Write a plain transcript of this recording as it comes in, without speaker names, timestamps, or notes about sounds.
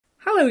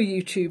Hello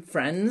YouTube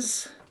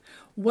friends,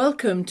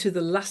 welcome to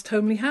the Last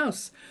Homely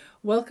House.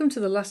 Welcome to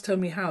the Last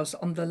Homely House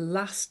on the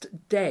last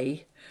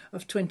day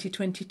of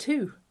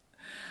 2022.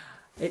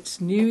 It's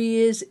New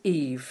Year's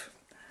Eve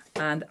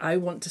and I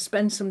want to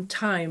spend some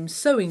time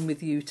sewing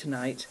with you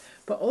tonight,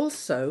 but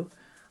also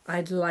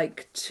I'd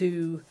like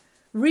to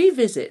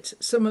revisit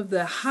some of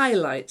the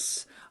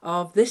highlights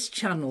of this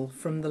channel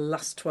from the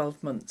last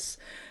 12 months.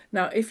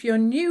 Now if you're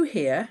new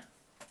here,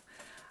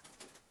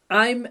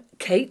 I'm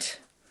Kate.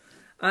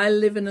 I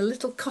live in a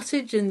little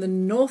cottage in the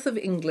north of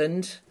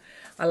England.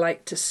 I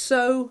like to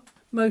sew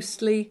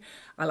mostly.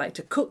 I like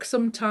to cook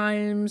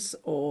sometimes,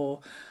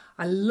 or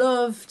I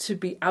love to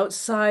be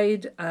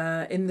outside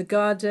in the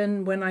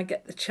garden when I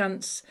get the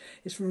chance.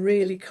 It's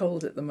really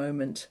cold at the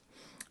moment.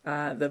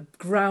 The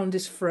ground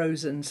is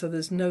frozen, so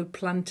there's no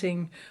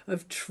planting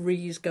of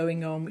trees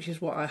going on, which is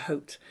what I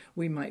hoped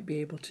we might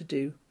be able to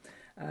do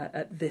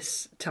at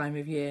this time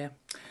of year.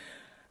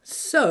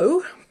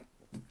 So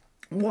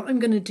what I'm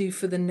going to do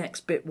for the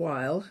next bit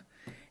while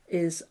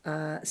is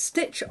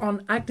stitch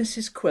on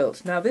Agnes's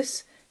quilt. Now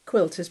this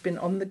quilt has been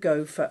on the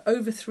go for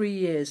over 3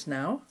 years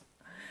now,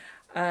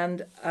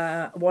 and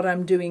what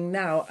I'm doing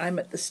now, I'm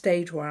at the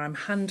stage where I'm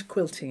hand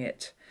quilting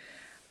it,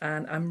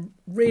 and I'm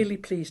really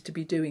pleased to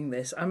be doing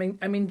this. I'm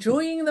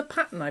enjoying the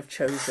pattern I've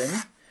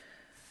chosen.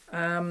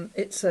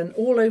 It's an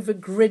all-over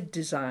grid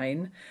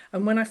design,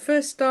 and when I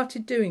first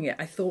started doing it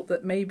I thought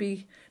that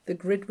maybe the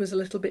grid was a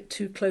little bit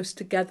too close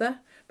together.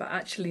 But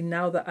actually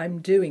now that I'm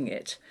doing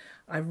it,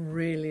 I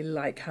really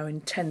like how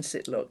intense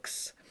it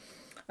looks.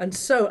 And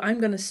so I'm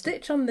going to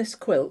stitch on this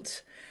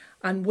quilt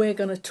and we're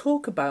going to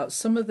talk about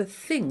some of the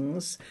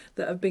things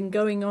that have been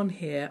going on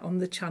here on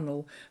the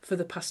channel for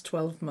the past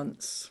 12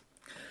 months.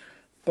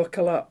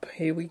 Buckle up,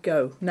 here we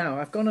go. Now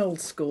I've gone old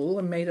school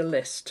and made a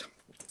list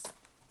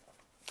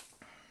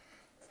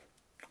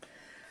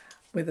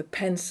with a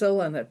pencil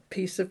and a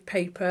piece of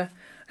paper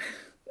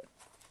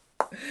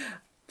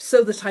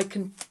so that I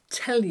can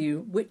tell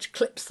you which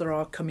clips there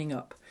are coming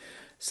up.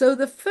 So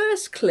the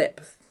first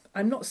clip,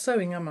 I'm not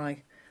sewing, am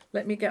I?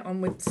 Let me get on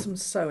with some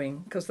sewing,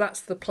 because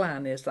that's the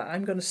plan, is that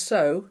I'm going to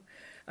sew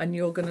and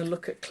you're going to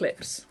look at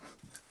clips.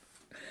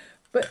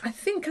 But I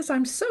think as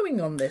I'm sewing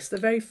on this, the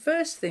very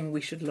first thing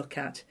we should look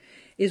at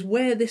is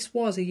where this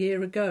was a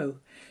year ago.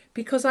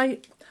 Because I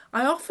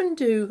often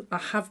do, I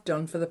have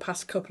done for the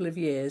past couple of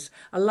years,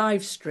 a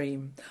live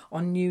stream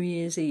on New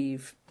Year's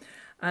Eve.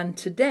 And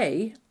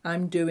today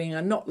I'm doing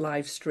a not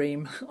live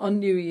stream on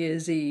New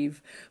Year's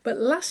Eve. But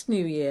last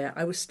New Year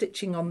I was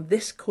stitching on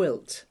this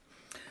quilt.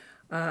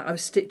 I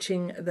was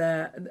stitching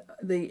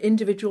the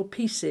individual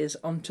pieces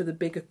onto the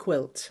bigger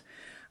quilt.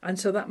 And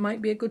so that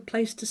might be a good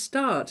place to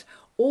start.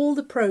 All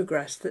the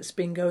progress that's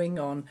been going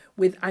on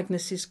with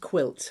Agnes's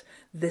quilt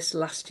this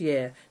last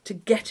year to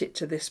get it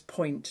to this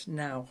point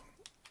now.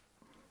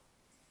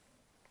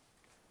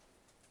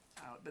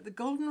 But the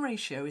golden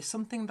ratio is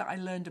something that I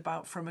learned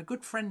about from a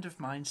good friend of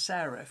mine,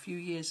 Sarah, a few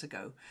years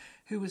ago,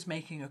 who was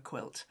making a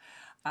quilt.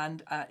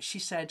 And she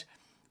said,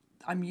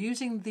 I'm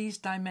using these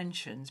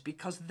dimensions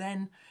because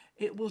then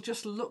it will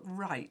just look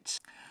right.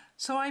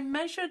 So I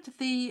measured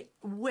the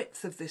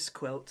width of this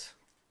quilt,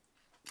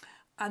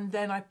 and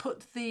then I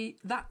put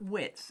that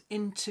width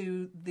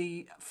into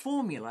the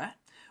formula,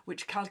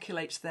 which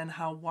calculates then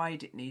how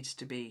wide it needs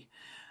to be.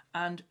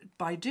 And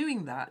by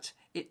doing that,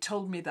 it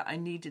told me that I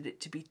needed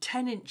it to be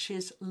 10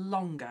 inches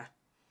longer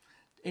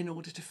in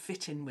order to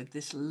fit in with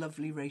this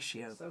lovely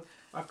ratio. So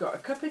I've got a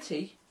cup of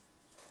tea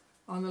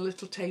on a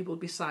little table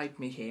beside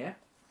me here,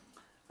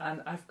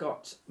 and I've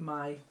got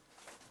my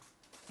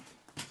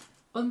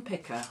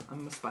unpicker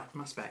and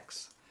my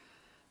specs.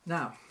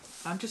 Now,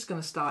 I'm just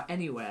going to start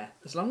anywhere.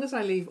 As long as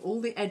I leave all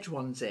the edge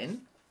ones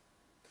in,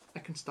 I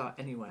can start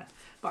anywhere.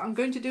 But I'm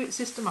going to do it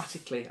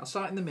systematically. I'll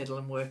start in the middle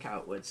and work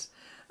outwards.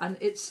 And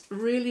it's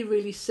really,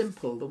 really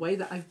simple. The way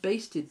that I've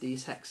basted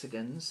these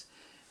hexagons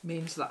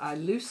means that I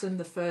loosen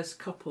the first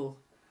couple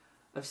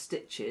of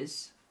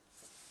stitches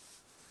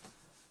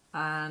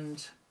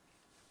and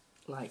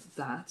like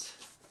that,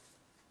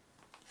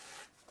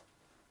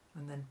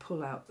 and then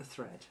pull out the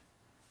thread.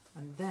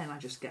 And then I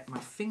just get my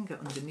finger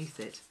underneath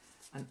it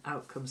and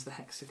out comes the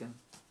hexagon,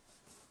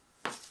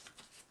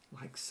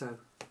 like so.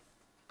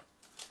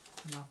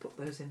 And I'll put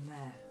those in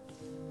there.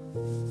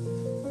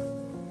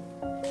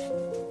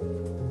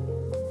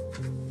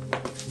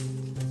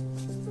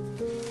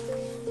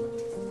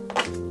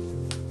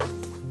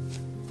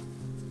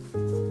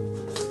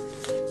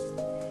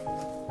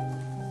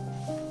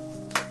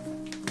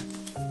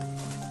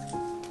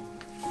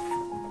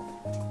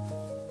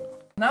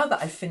 Now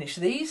that I've finished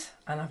these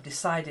and I've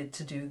decided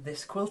to do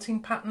this quilting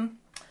pattern,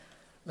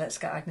 let's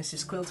get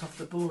Agnes's quilt off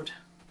the board.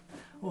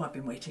 Oh, I've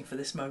been waiting for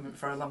this moment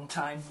for a long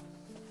time.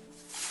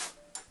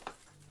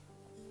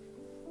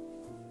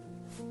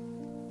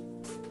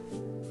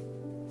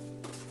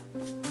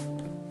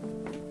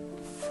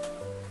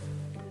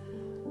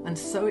 And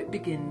so it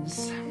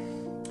begins.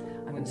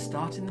 I'm going to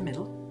start in the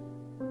middle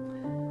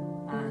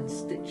and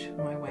stitch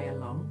my way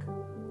along,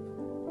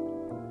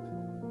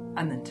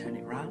 and then turn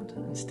it round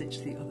and stitch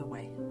the other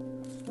way.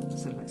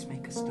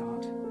 nice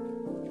start.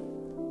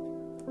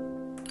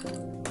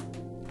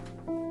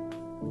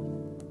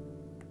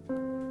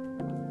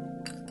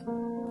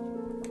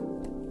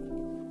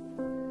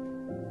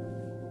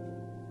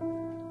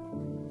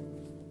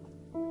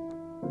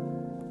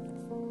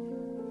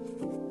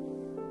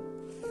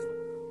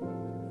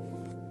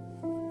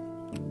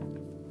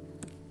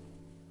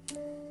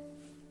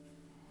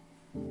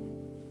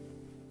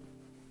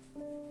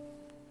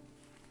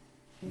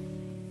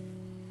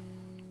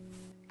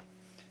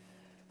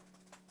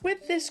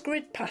 With this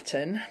grid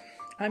pattern,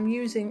 I'm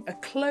using a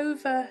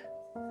Clover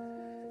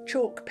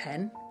chalk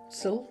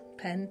pencil,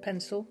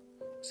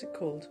 what's it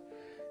called?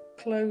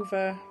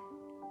 Clover,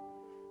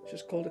 it's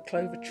just called a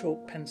Clover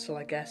chalk pencil,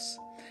 I guess.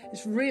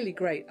 It's really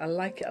great, I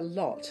like it a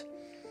lot.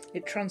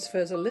 It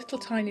transfers a little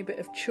tiny bit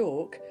of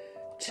chalk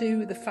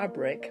to the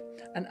fabric,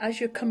 and as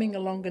you're coming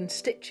along and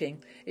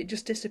stitching, it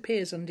just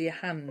disappears under your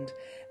hand,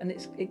 and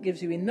it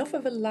gives you enough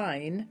of a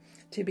line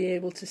to be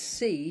able to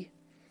see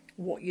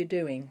what you're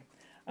doing.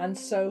 And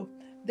so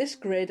this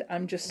grid,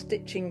 I'm just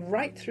stitching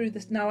right through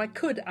this. Now I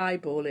could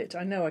eyeball it,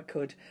 I know I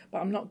could, but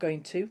I'm not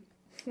going to.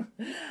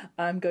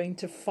 I'm going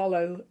to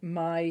follow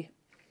my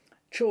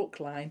chalk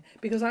line,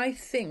 because I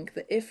think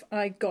that if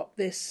I got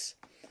this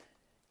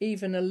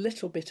even a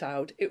little bit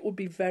out, it would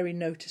be very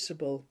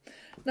noticeable.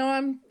 Now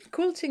I'm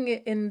quilting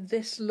it in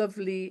this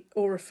lovely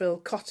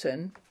Aurifil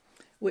cotton,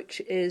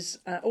 which is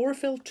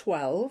Aurifil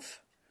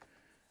 12,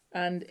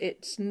 and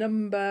it's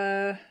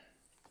number...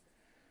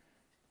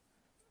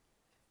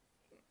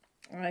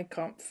 I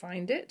can't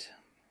find it.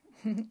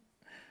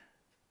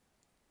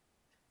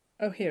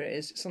 Oh, here it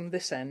is. It's on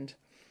this end.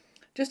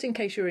 Just in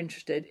case you're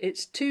interested,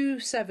 it's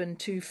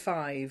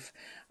 2725,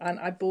 and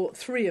I bought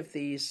 3 of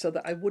these so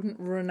that I wouldn't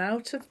run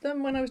out of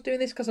them when I was doing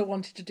this, because I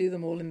wanted to do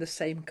them all in the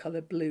same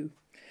colour blue.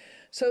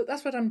 So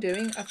that's what I'm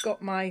doing. I've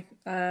got my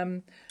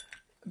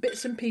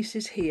bits and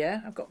pieces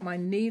here. I've got my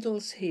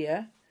needles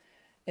here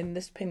in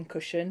this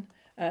pincushion,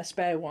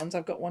 spare ones.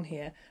 I've got one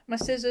here. My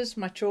scissors,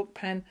 my chalk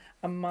pen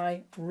and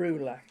my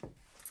ruler.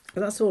 But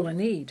that's all I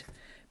need,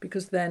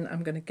 because then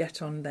I'm going to get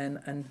on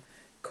then and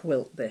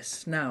quilt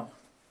this. Now,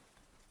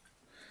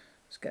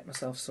 let's get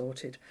myself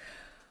sorted.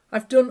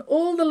 I've done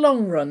all the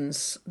long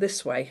runs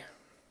this way,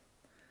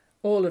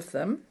 all of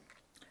them.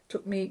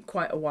 Took me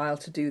quite a while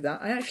to do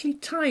that. I actually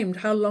timed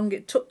how long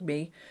it took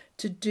me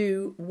to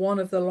do one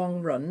of the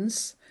long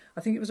runs. I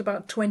think it was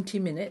about 20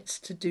 minutes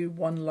to do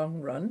one long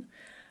run.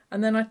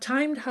 And then I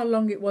timed how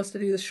long it was to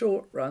do the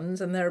short runs,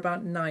 and they're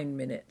about 9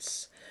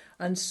 minutes.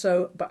 And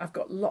so, but I've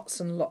got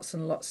lots and lots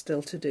and lots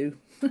still to do.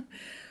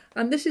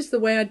 And this is the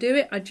way I do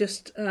it. I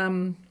just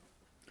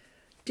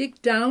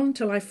dig down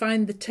till I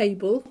find the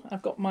table.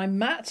 I've got my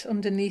mat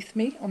underneath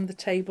me on the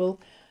table,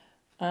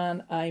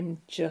 and I'm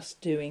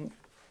just doing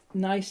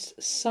nice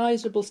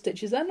sizable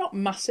stitches. They're not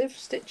massive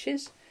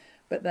stitches,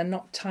 but they're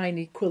not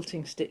tiny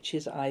quilting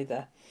stitches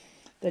either.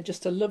 They're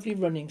just a lovely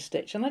running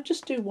stitch, and I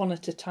just do one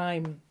at a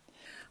time.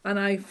 And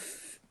I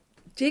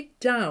dig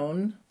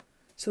down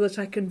so that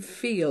I can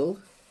feel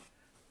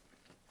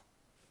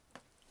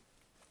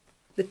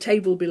the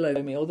table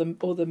below me, or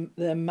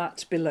the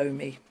mat below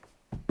me.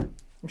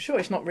 I'm sure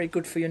it's not very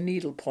good for your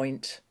needle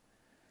point.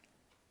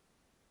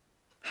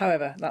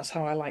 However, that's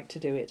how I like to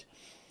do it.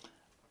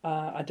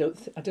 I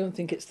don't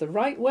think it's the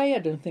right way. I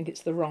don't think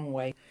it's the wrong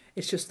way.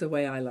 It's just the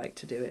way I like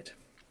to do it.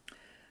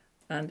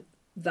 And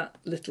that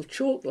little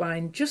chalk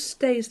line just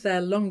stays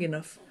there long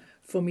enough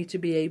for me to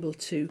be able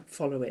to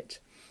follow it.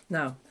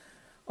 Now,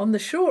 on the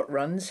short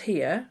runs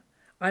here,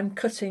 I'm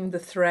cutting the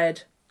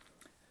thread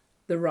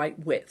the right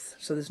width,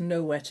 so there's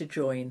nowhere to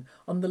join.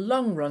 On the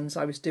long runs,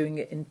 I was doing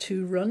it in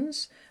 2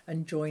 runs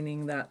and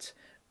joining that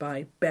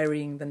by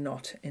burying the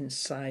knot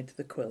inside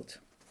the quilt.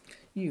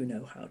 You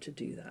know how to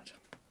do that.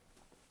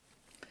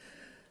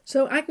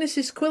 So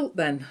Agnes's quilt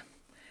then.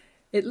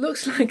 It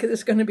looks like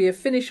there's going to be a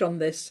finish on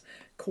this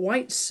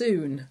quite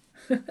soon.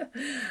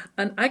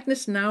 And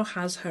Agnes now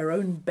has her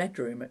own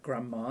bedroom at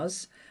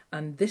Grandma's,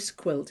 and this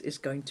quilt is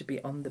going to be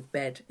on the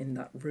bed in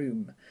that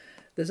room.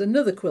 There's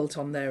another quilt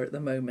on there at the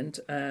moment.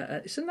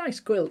 It's a nice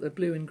quilt, a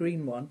blue and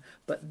green one,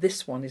 but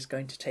this one is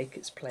going to take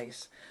its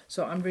place.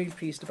 So I'm really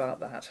pleased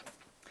about that.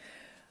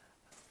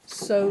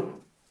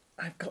 So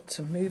I've got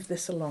to move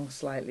this along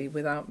slightly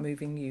without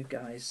moving you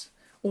guys.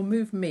 Or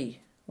move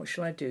me. What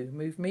shall I do?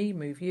 Move me,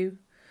 move you?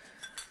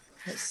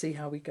 Let's see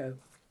how we go.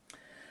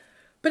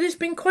 But it's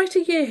been quite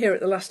a year here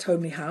at the Last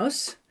Homely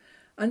House,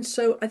 and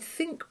so I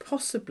think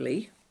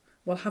possibly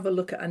we'll have a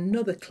look at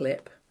another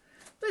clip.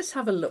 Let's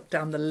have a look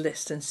down the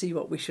list and see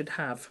what we should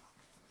have.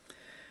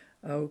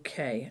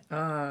 Okay,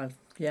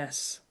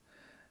 yes,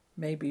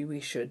 maybe we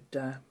should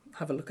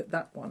have a look at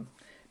that one.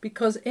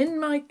 Because in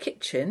my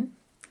kitchen,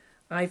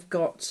 I've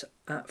got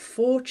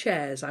 4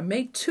 chairs. I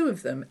made 2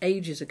 of them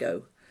ages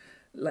ago,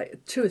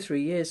 like 2 or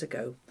 3 years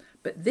ago.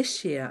 But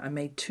this year I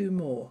made 2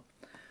 more.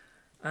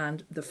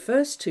 And the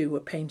first 2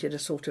 were painted a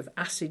sort of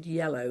acid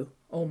yellow,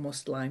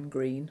 almost lime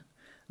green.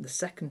 And the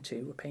second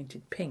 2 were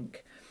painted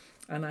pink.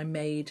 And I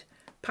made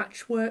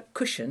patchwork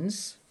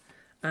cushions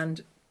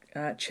and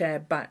chair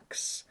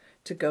backs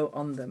to go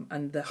on them,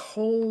 and the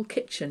whole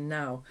kitchen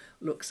now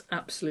looks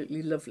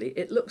absolutely lovely.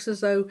 It looks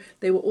as though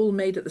they were all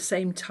made at the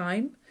same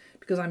time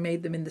because I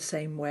made them in the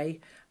same way,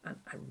 and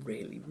I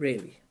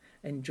really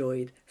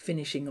enjoyed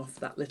finishing off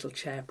that little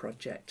chair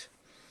project.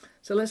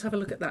 So let's have a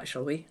look at that,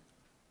 shall we?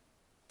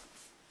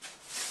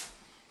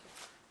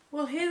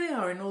 Well, here they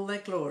are in all their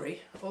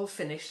glory, all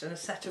finished, and a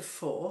set of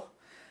 4.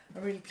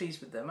 I'm really pleased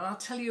with them, and I'll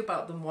tell you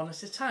about them one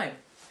at a time.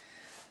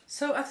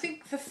 So I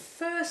think the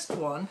first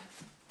one,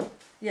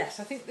 yes,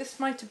 I think this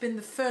might have been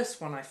the first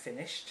one I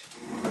finished.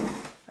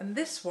 And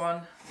this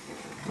one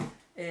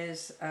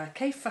is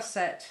K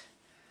facette,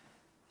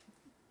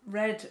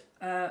 red,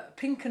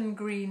 pink and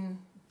green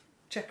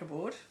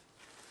checkerboard,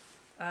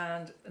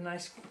 and a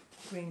nice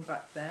green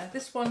back there.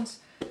 This one's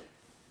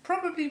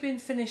probably been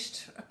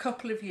finished a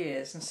couple of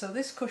years, and so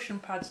this cushion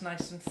pad's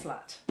nice and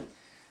flat,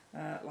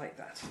 like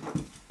that.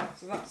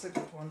 So that's a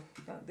good one,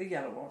 the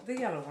yellow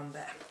one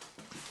there.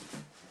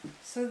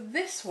 So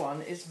this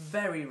one is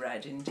very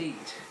red indeed.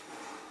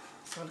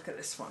 So look at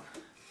this one.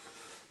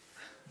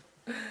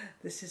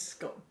 This has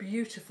got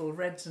beautiful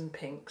reds and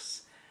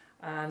pinks,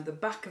 and the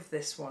back of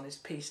this one is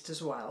pieced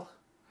as well,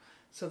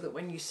 so that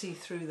when you see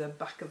through the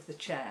back of the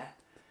chair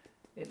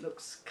it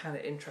looks kind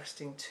of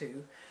interesting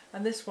too.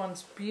 And this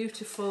one's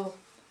beautiful,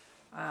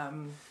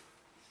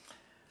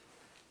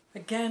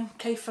 again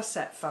K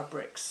facette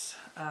fabrics,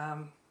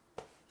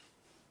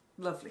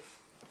 lovely.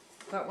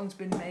 That one's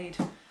been made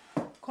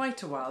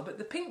quite a while, but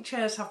the pink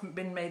chairs haven't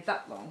been made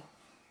that long.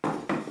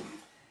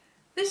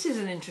 This is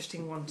an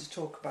interesting one to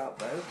talk about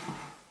though,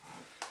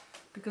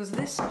 because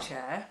this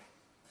chair,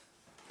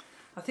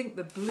 I think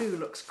the blue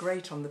looks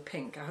great on the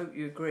pink. I hope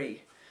you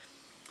agree.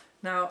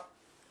 Now,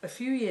 a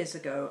few years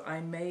ago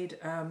I made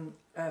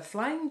a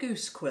flying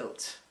goose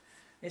quilt.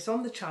 It's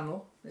on the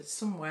channel, it's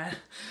somewhere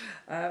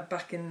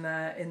back in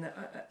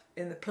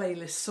the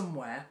playlist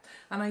somewhere,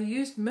 and I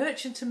used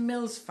Merchant and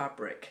Mills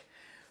fabric,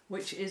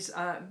 which is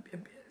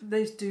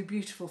they do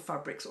beautiful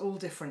fabrics, all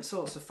different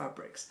sorts of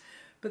fabrics,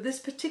 but this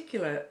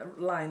particular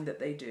line that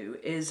they do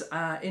is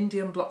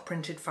Indian block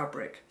printed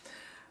fabric.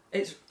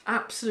 It's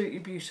absolutely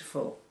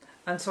beautiful,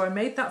 and so I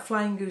made that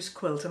flying goose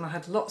quilt, and I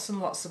had lots and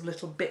lots of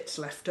little bits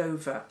left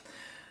over.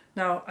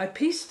 Now I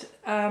pieced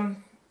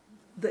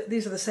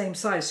these are the same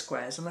size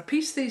squares, and I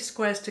pieced these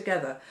squares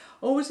together,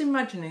 always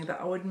imagining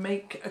that I would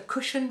make a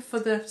cushion for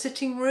the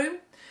sitting room.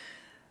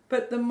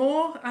 But the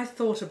more I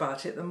thought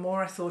about it, the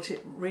more I thought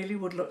it really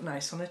would look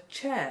nice on a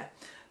chair.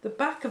 The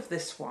back of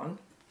this one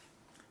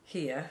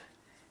here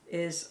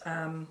is,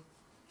 I'll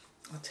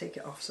take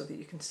it off so that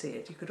you can see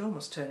it. You could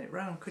almost turn it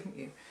round, couldn't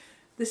you?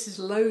 This is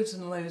loads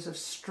and loads of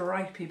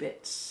stripy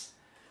bits.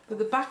 But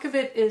the back of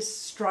it is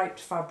striped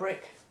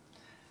fabric,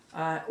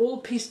 all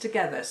pieced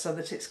together so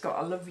that it's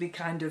got a lovely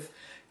kind of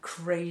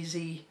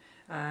crazy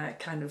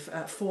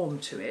form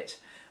to it.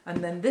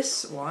 And then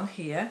this one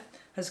here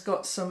has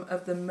got some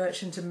of the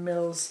Merchant and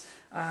Mills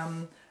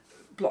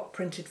block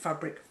printed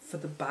fabric for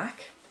the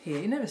back here.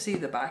 You never see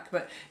the back,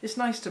 but it's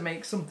nice to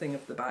make something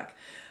of the back.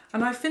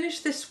 And I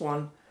finished this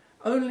one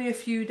only a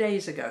few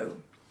days ago,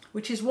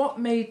 which is what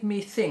made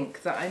me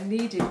think that I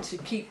needed to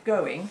keep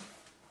going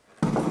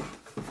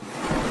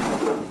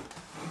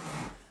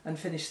and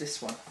finish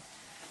this one.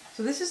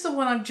 So this is the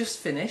one I've just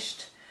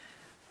finished.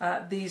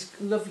 These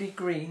lovely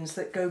greens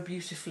that go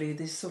beautifully,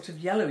 these sort of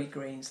yellowy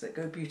greens that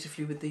go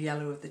beautifully with the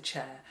yellow of the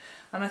chair.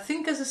 And I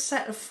think as a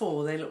set of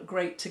 4 they look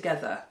great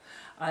together.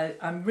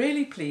 I'm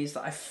really pleased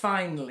that I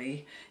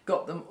finally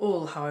got them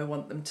all how I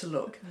want them to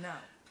look. Now,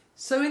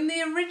 so in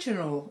the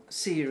original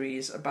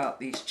series about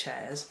these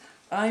chairs,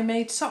 I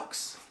made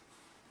socks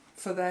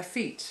for their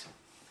feet.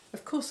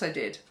 Of course I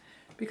did,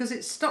 because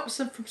it stops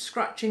them from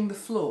scratching the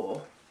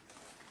floor.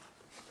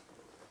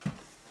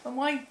 And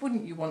why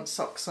wouldn't you want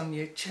socks on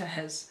your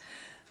chairs?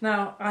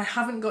 Now, I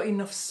haven't got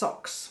enough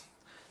socks,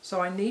 so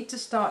I need to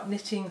start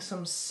knitting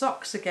some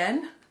socks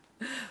again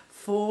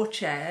for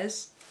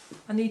chairs.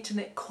 I need to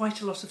knit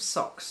quite a lot of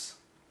socks.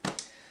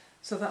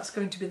 So that's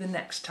going to be the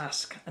next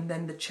task, and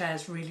then the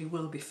chairs really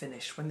will be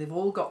finished when they've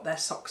all got their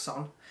socks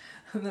on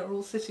and they're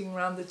all sitting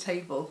around the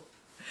table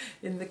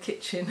in the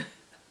kitchen.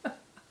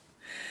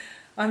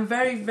 I'm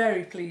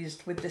very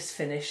pleased with this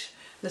finish.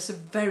 There's a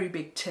very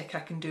big tick I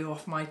can do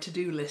off my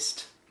to-do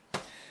list.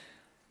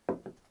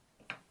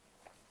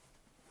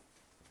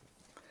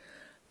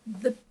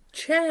 The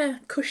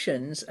chair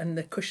cushions and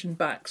the cushion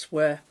backs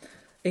were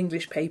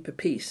English paper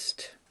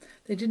pieced.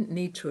 They didn't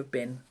need to have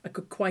been. I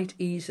could quite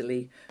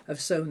easily have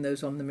sewn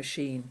those on the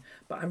machine,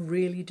 but I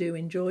really do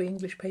enjoy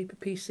English paper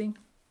piecing.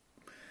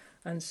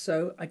 And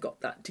so I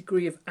got that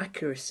degree of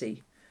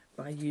accuracy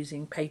by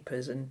using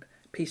papers and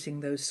piecing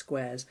those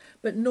squares.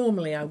 But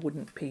normally I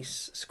wouldn't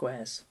piece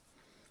squares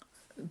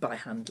by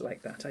hand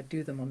like that. I'd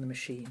do them on the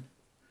machine.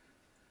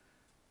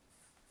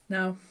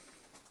 Now,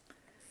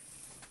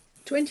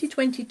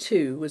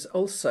 2022 was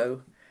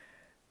also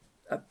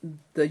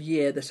the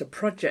year that a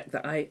project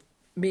that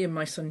me and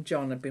my son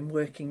John have been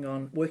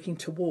working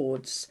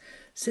towards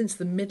since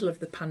the middle of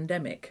the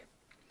pandemic.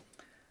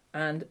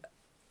 And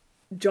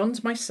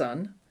John's my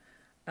son,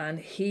 and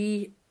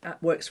he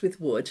works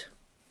with wood,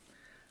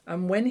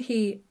 and when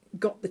he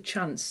got the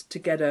chance to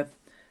get a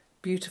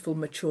beautiful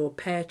mature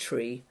pear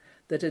tree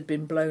that had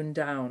been blown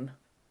down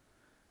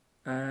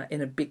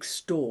in a big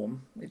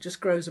storm, it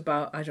just grows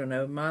about, I don't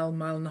know, a mile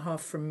and a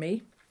half from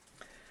me.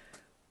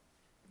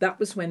 That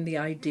was when the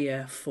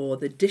idea for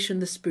the Dish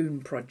and the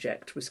Spoon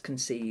project was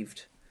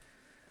conceived.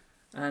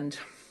 And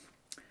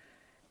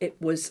it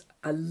was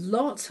a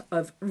lot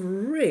of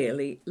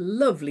really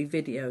lovely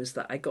videos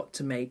that I got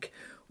to make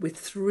with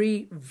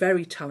 3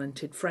 very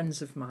talented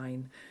friends of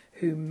mine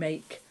who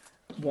make,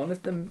 one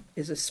of them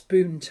is a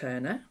spoon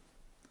turner.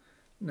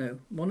 No,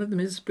 one of them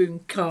is a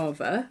spoon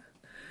carver.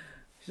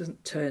 She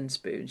doesn't turn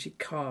spoons, she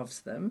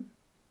carves them.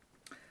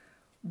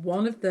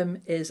 One of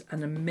them is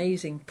an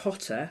amazing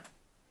potter,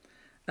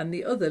 and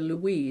the other,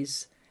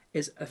 Louise,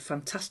 is a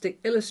fantastic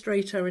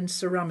illustrator and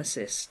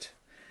ceramicist.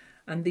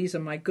 And these are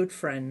my good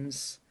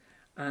friends,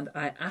 and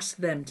I asked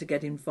them to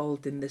get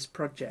involved in this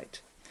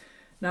project.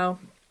 Now,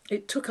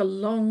 it took a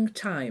long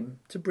time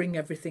to bring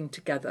everything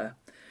together,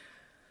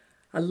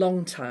 a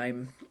long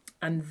time,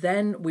 and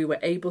then we were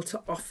able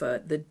to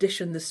offer the Dish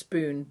and the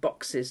Spoon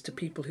boxes to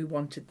people who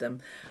wanted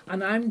them.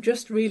 And I'm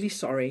just really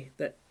sorry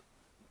that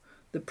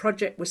the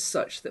project was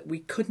such that we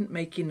couldn't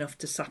make enough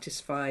to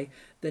satisfy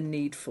the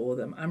need for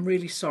them. I'm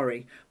really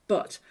sorry,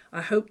 but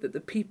I hope that the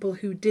people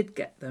who did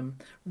get them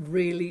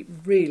really,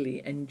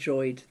 really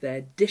enjoyed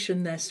their Dish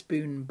and their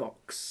Spoon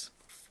box.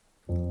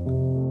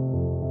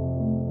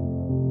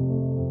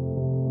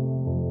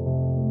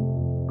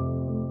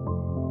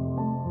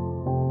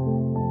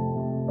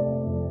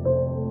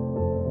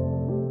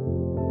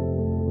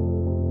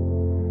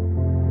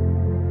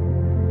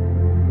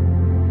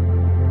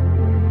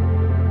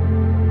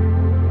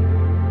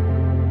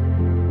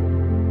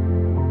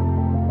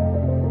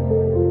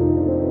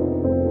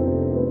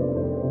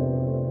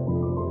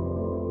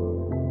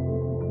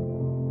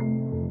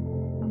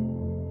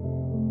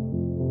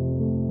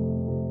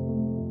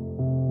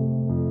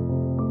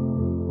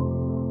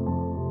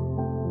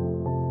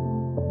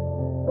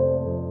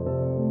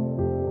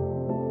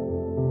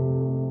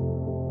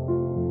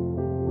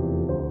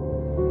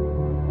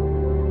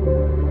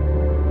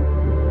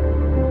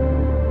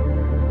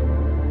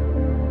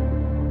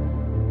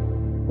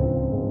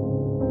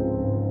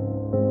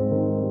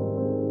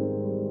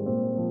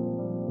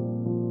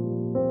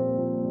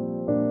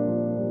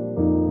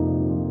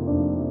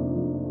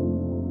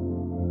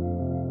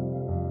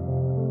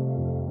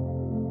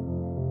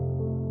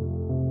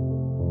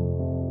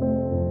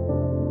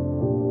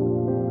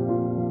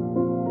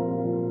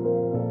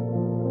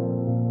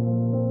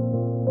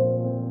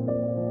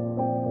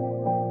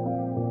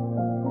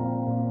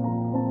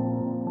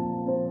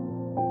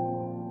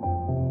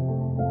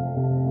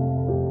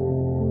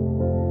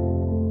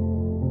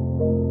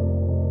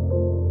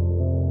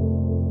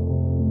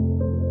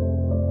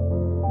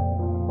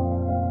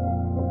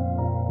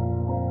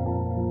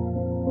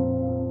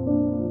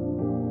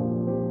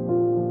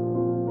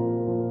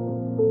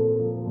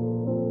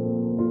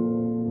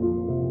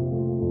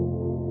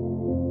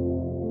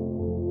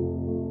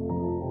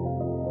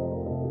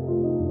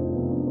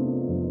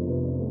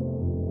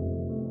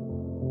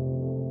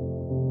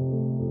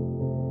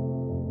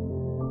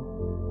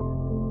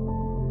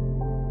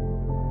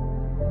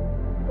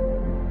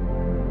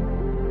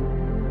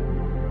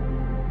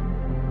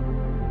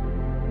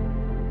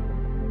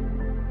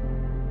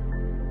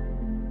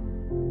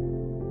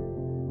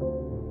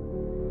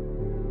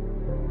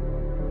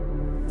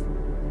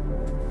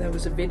 There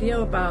was a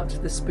video about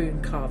the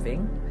spoon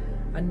carving,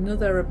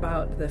 another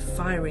about the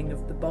firing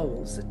of the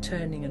bowls, the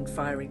turning and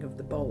firing of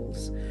the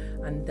bowls,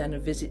 and then a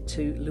visit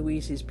to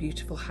Louise's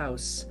beautiful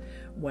house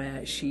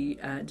where she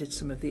did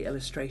some of the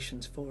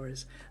illustrations for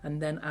us.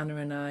 And then Anna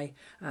and I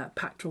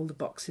packed all the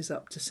boxes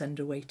up to send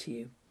away to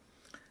you.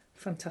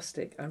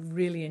 Fantastic. I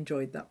really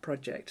enjoyed that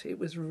project. It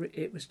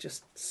was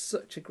just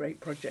such a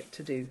great project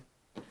to do.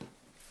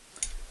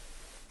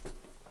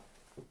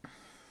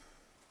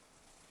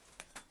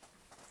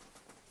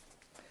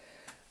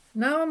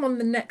 Now I'm on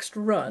the next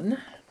run,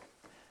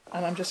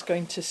 and I'm just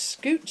going to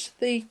scoot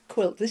the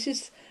quilt. This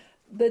is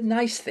the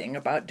nice thing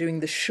about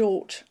doing the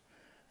short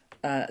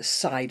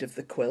side of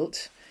the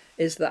quilt,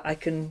 is that I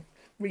can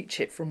reach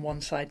it from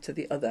one side to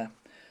the other.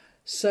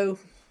 So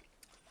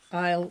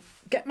I'll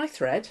get my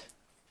thread,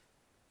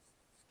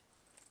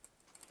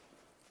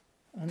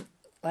 and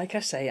like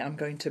I say, I'm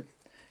going to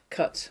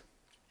cut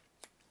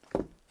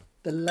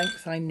the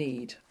length I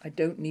need. I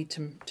don't need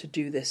to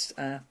do this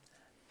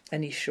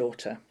any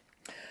shorter.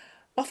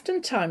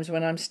 Oftentimes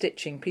when I'm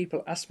stitching,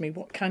 people ask me,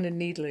 what kind of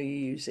needle are you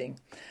using?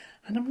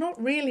 And I'm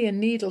not really a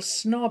needle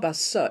snob as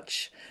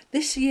such.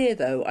 This year,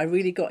 though, I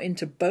really got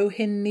into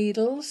bohin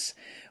needles,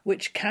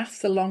 which Kath,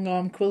 the long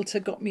arm quilter,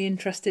 got me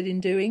interested in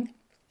doing.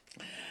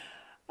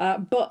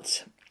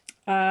 But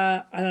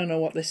I don't know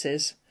what this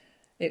is.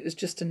 It was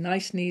just a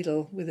nice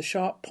needle with a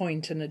sharp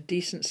point and a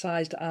decent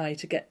sized eye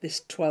to get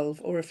this 12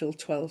 Aurifil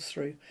 12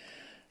 through.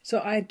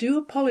 So I do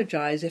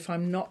apologise if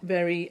I'm not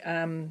very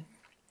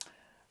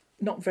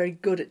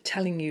good at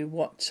telling you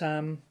what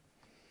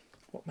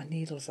my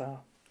needles are.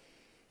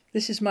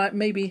 This is my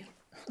maybe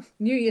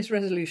New Year's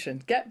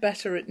resolution. Get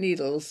better at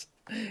needles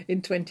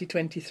in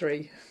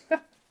 2023.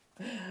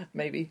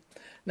 Maybe.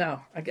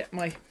 Now I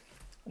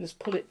just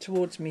pull it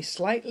towards me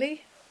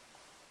slightly.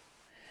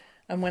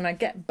 And when I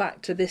get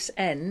back to this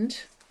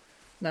end,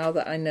 now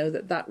that I know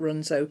that that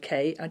runs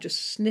okay, I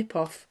just snip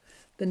off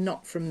the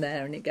knot from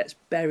there and it gets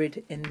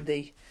buried in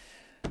the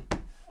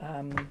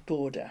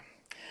border.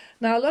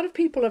 Now, a lot of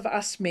people have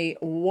asked me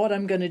what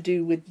I'm going to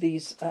do with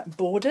these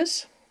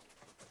borders.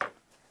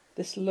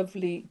 This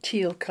lovely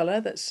teal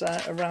colour that's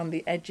around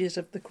the edges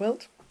of the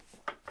quilt.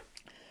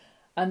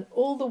 And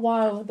all the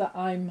while that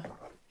I'm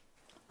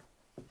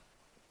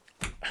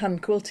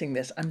hand quilting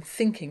this, I'm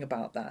thinking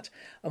about that.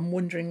 I'm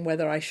wondering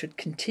whether I should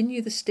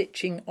continue the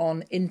stitching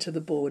on into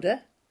the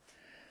border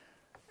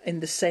in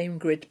the same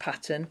grid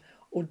pattern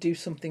or do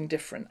something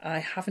different. I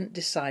haven't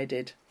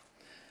decided.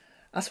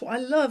 That's what I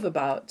love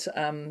about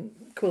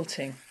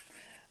quilting,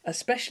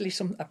 especially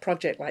a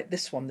project like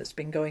this one that's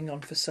been going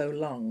on for so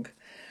long.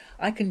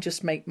 I can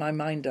just make my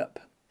mind up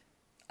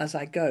as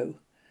I go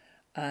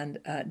and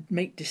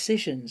make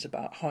decisions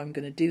about how I'm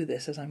going to do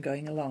this as I'm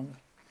going along.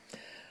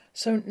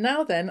 So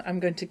now then,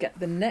 I'm going to get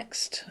the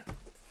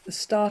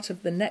start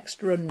of the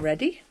next run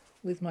ready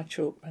with my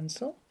chalk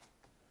pencil.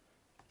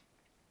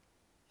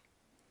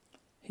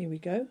 Here we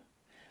go.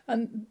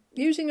 And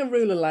using a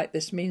ruler like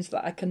this means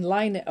that I can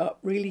line it up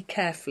really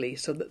carefully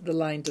so that the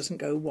line doesn't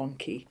go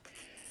wonky.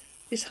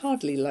 It's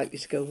hardly likely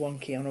to go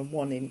wonky on a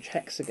 1-inch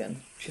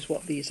hexagon, which is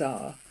what these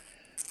are.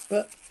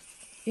 But,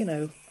 you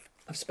know,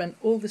 I've spent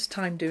all this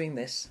time doing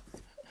this.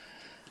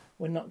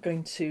 We're not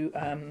going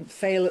to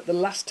fail at the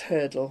last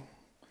hurdle.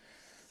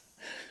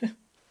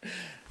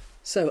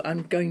 So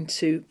I'm going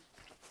to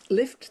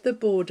lift the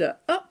border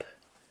up,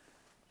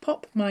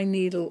 pop my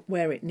needle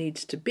where it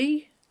needs to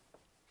be,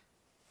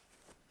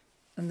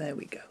 and there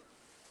we go.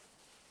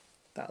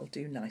 That'll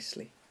do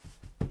nicely.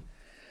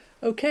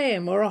 Okay,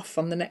 and we're off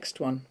on the next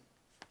one.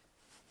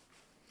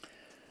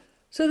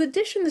 So the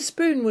dish and the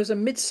spoon was a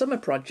midsummer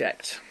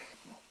project.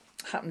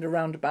 Happened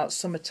around about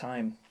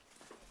summertime.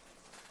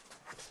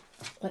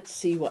 Let's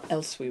see what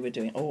else we were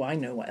doing. Oh, I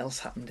know what else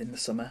happened in the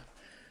summer.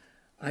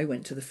 I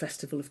went to the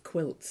Festival of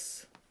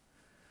Quilts.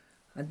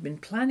 I'd been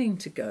planning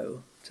to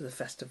go to the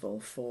festival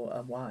for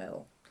a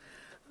while,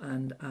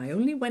 and I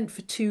only went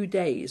for 2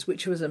 days,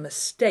 which was a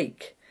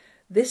mistake.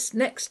 This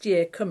next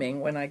year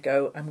coming, when I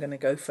go, I'm going to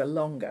go for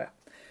longer,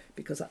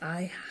 because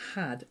I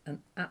had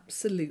an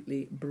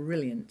absolutely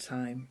brilliant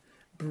time.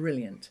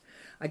 Brilliant.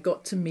 I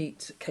got to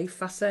meet Kay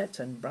Fassett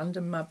and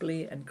Brandon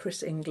Mabley and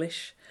Chris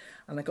English,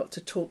 and I got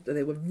to talk.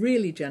 They were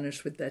really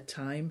generous with their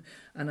time,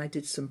 and I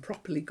did some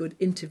properly good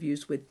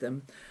interviews with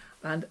them.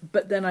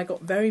 But then I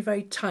got very,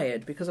 very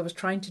tired because I was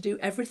trying to do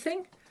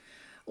everything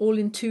all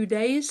in 2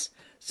 days.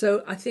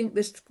 So I think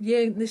this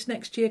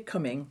next year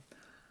coming,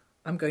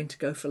 I'm going to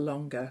go for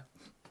longer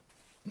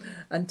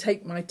and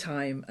take my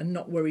time and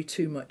not worry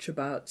too much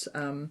about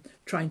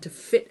trying to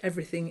fit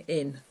everything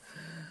in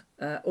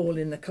all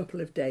in a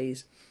couple of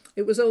days.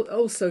 It was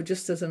also,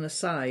 just as an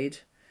aside,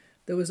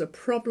 there was a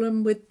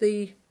problem with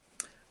the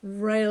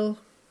rail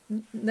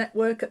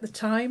network at the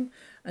time,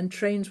 and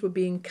trains were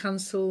being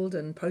cancelled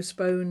and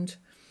postponed,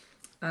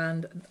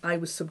 and I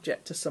was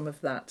subject to some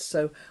of that,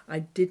 so I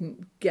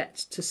didn't get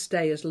to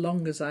stay as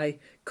long as I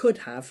could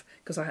have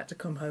because I had to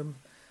come home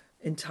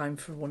in time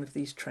for one of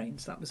these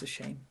trains. That was a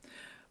shame.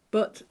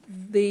 But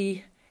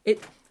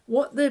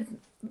what the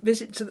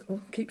visit to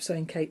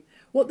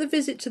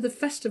the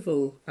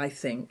festival, I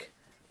think,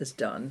 has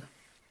done,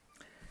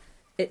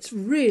 it's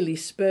really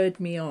spurred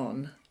me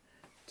on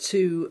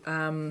to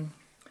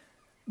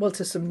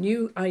some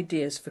new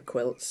ideas for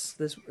quilts.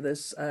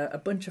 There's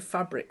a bunch of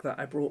fabric that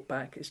I brought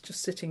back. It's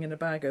just sitting in a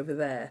bag over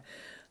there.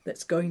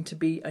 That's going to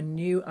be a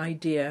new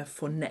idea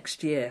for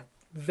next year.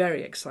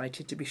 Very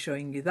excited to be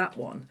showing you that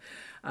one.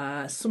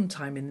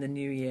 Sometime in the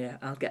new year,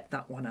 I'll get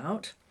that one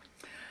out.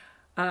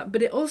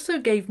 But it also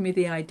gave me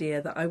the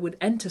idea that I would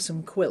enter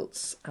some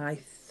quilts. I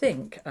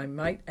think I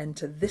might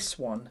enter this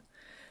one,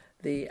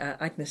 the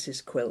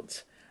Agnes's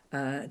quilt,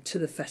 to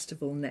the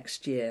festival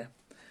next year.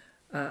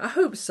 I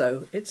hope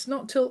so. It's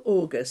not till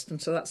August,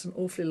 and so that's an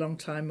awfully long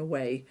time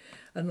away,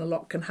 and a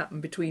lot can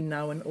happen between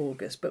now and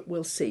August, but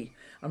we'll see.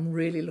 I'm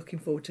really looking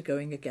forward to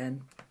going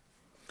again.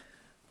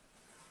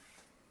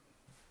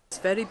 It's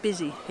very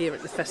busy here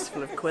at the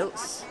Festival of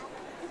Quilts,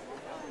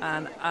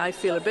 and I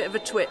feel a bit of a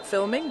twit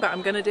filming, but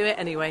I'm going to do it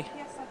anyway.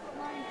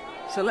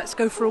 So let's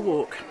go for a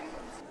walk.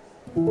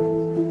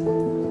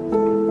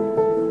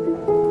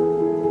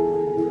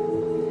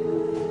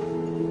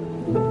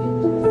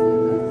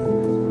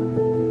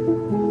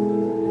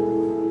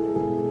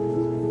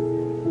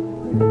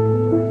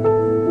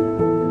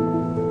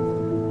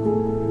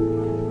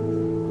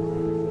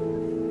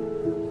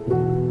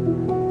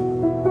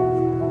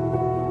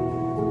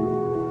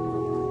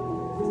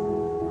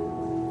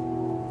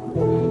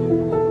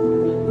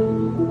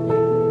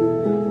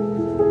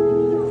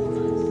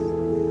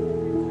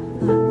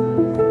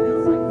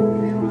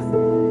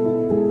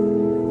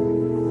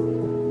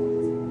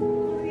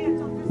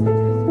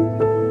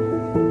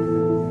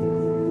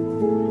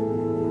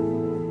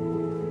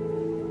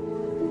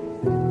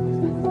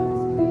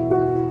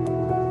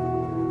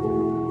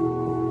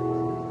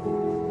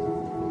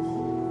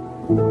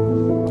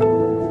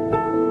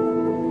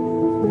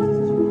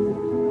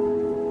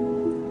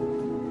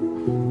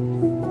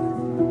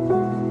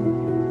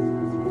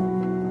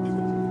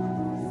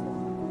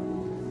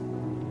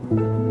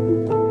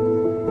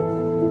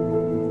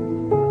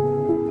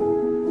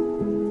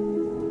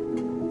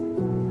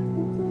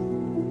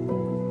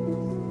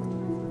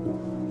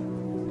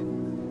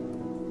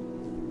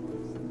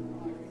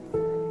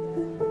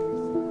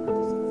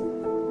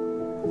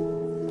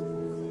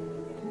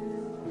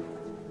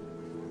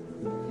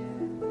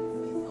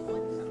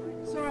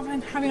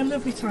 having a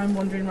lovely time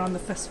wandering around the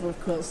Festival of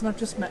Quilts, and I've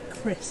just met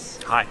Chris.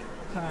 Hi.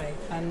 Hi,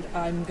 and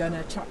I'm going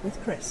to chat with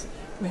Chris.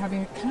 We're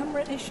having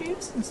camera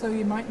issues, and so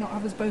you might not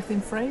have us both in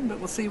frame, but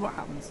we'll see what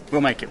happens.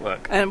 We'll make it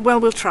work. Well,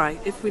 we'll try,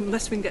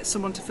 unless we can get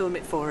someone to film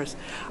it for us.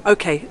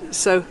 Okay,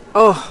 so,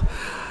 oh,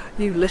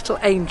 you little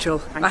angel.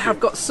 Thank I you.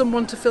 have got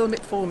someone to film it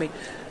for me.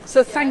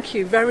 So thank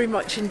you very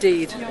much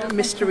indeed,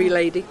 mystery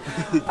lady.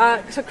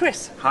 So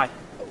Chris. Hi.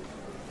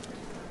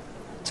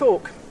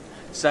 Talk.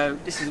 So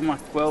this is my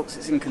quilts,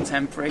 it's in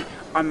contemporary.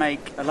 I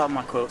make a lot of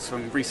my quilts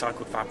from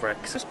recycled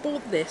fabrics. Just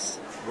bought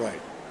this.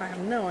 Right. I have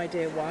no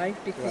idea why,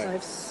 because Right. I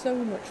have so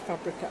much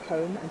fabric at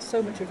home and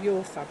so much of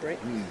your fabric,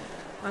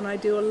 and I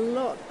do a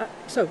lot.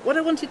 So what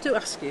I wanted to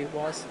ask you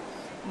was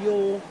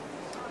your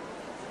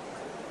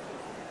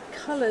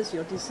colours,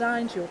 your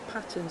designs, your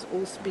patterns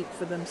all speak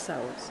for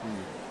themselves.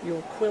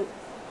 Your quilt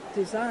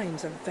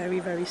designs are very,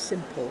 very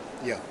simple.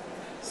 Yeah.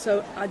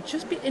 So I'd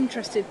just be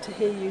interested to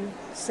hear you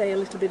say a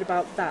little bit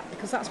about that,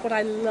 because that's what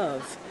I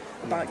love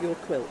about your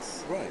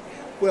quilts. Right.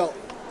 Well,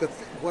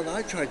 what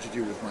I try to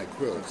do with my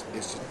quilts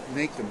is to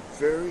make them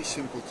very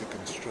simple to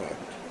construct,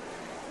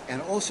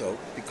 and also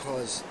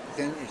because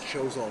then it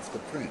shows off the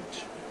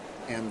print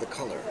and the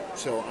color.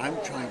 So I'm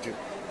trying to,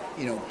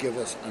 give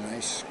us a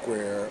nice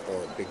square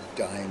or a big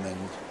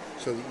diamond,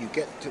 so that you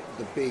get to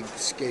the big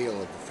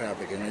scale of the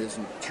fabric and it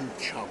isn't too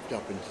chopped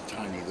up into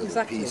tiny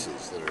little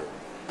pieces that are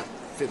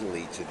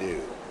fiddly to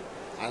do.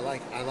 I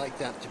like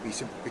that to be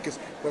simple, because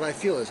what I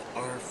feel is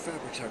our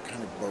fabrics are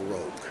kind of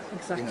baroque.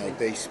 Exactly.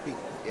 They speak,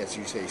 as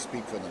you say,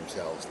 speak for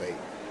themselves.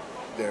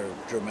 They're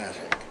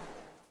dramatic.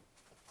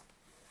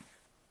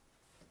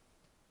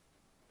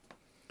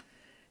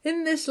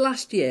 In this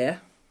last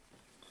year,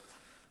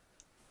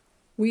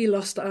 we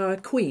lost our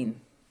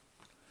queen.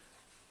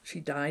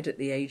 She died at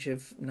the age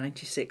of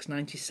 96,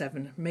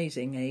 97,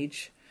 amazing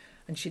age,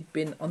 and she'd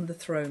been on the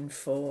throne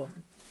for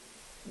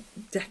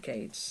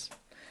decades.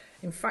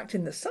 In fact,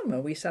 in the summer,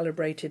 we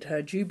celebrated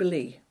her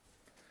Jubilee,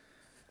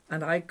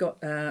 and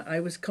I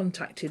was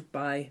contacted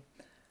by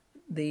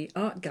the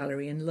art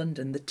gallery in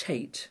London, the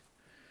Tate,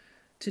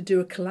 to do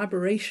a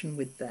collaboration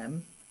with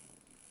them.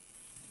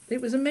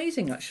 It was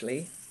amazing,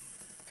 actually,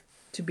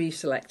 to be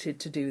selected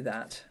to do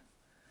that,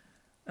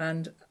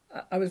 and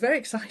I was very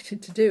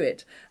excited to do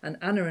it. And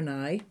Anna and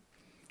I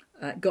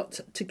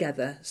got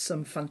together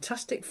some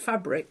fantastic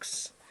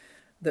fabrics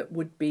that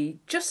would be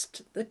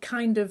just the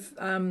kind of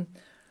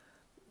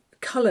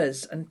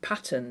colours and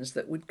patterns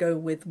that would go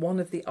with one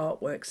of the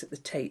artworks at the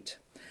Tate.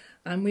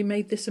 And we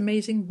made this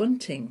amazing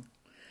bunting,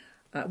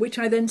 which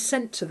I then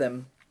sent to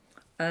them,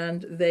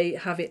 and they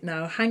have it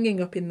now hanging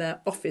up in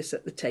their office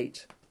at the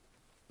Tate.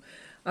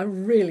 I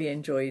really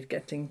enjoyed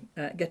getting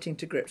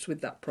to grips with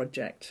that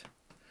project.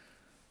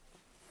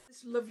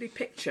 This lovely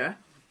picture,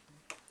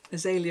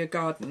 Azalea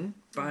Garden,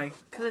 by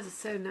Colours are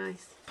so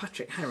nice.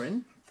 Patrick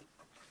Heron.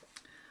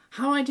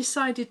 How I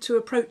decided to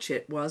approach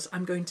it was,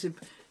 I'm going to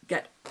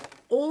get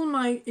all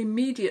my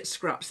immediate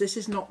scraps. This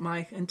is not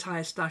my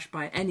entire stash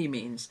by any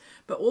means,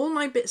 but all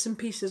my bits and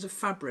pieces of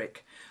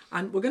fabric,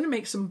 and we're going to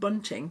make some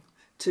bunting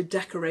to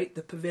decorate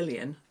the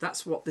pavilion.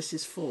 That's what this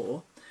is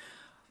for.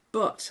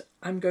 But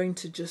I'm going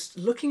to just,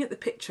 looking at the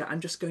picture,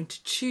 I'm just going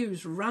to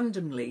choose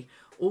randomly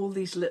all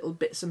these little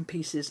bits and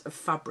pieces of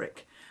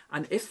fabric,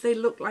 and if they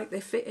look like they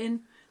fit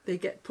in, they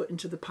get put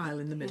into the pile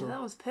in the middle. Yeah,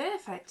 that was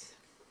perfect.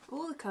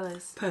 All the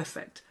colours.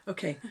 Perfect.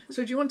 Okay,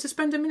 so do you want to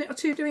spend a minute or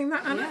two doing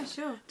that, Anna? Yeah,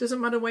 sure.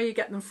 Doesn't matter where you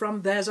get them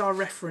from, there's our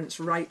reference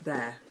right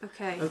there.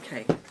 Okay.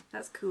 Okay,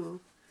 That's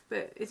cool.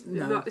 But it's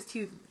No. not, it's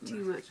too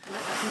much. I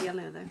like that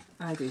yellow though.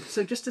 I do.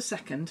 So just a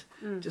second,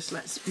 just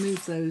let's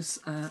move those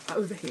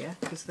over here,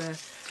 because they're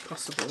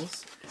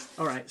possibles.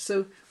 All right,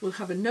 so we'll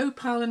have a no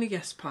pile and a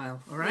yes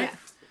pile, all right? Yeah.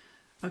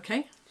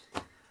 Okay.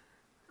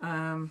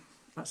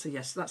 That's a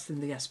yes, that's in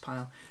the yes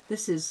pile.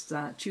 This is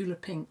Tula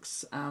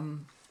Pink's,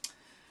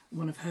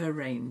 one of her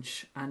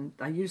range, and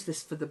I used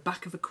this for the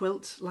back of a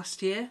quilt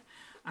last year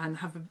and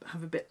have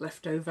a bit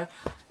left over.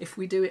 If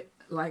we do it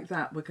like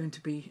that, we're going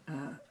to be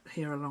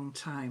here a long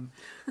time.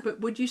 But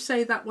would you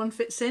say that one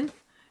fits in?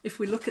 If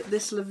we look at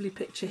this lovely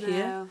picture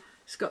here, No.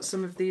 it's got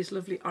some of these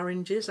lovely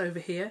oranges over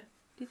here.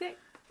 Do you think?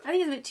 I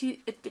think it's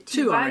a bit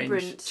too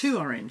vibrant. Orange. Too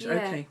orange. Yeah.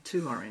 Okay,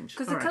 too orange.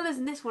 Because the colours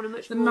in this one are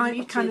much They more might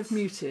muted. be kind of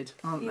muted,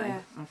 aren't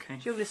Yeah. they? Okay.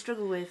 You're going to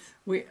struggle with.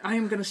 I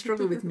am going to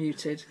struggle with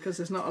muted, because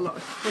there's not a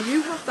lot. Well,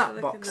 you have that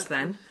Look box at that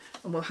then, one.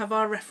 and we'll have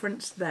our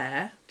reference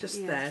there,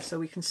 just Yeah. there, so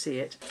we can see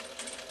it.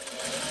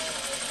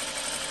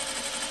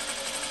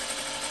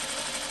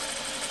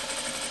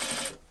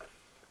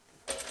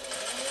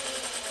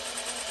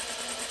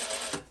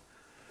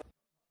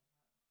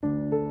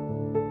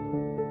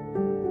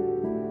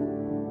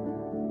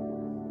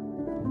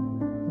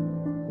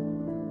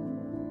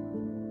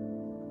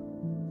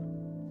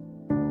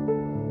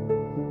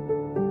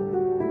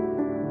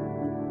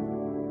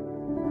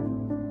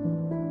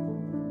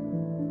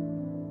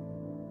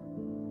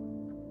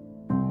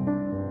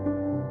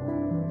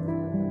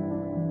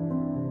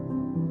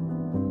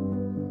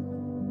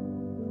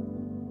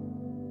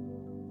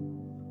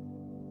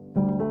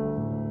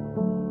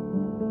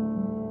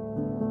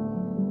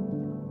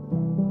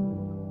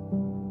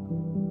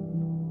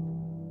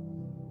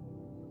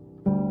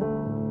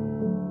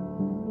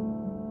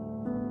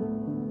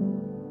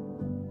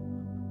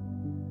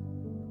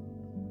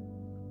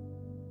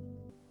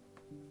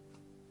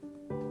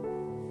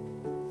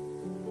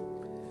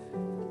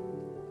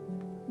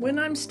 When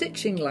I'm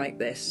stitching like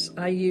this,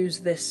 I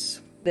use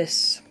this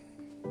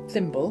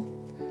thimble,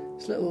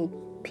 this little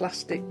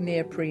plastic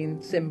neoprene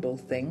thimble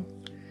thing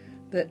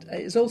that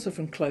is also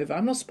from Clover.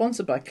 I'm not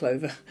sponsored by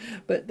Clover,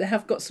 but they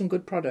have got some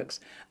good products.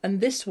 And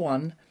this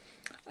one,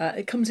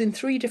 it comes in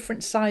 3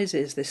 different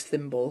sizes, this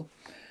thimble,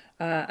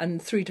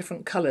 and 3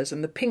 different colours.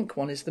 And the pink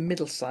one is the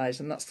middle size,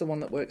 and that's the one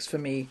that works for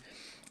me.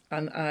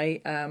 And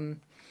I'm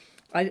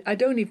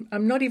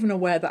not even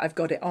aware that I've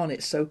got it on.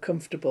 It's so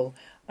comfortable,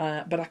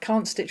 but I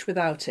can't stitch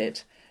without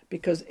it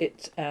because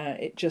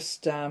it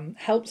just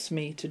helps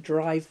me to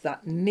drive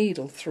that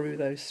needle through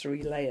those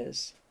 3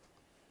 layers.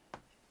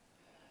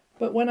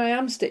 But when I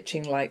am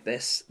stitching like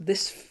this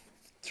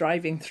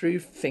driving through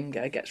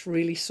finger gets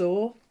really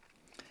sore,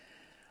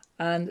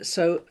 and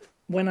so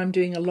when I'm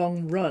doing a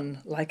long run,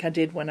 like I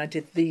did when I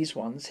did these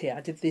ones here,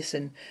 I did this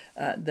in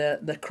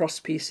the cross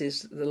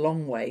pieces the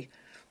long way,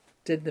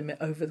 did them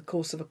over the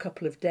course of a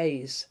couple of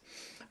days,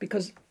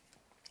 because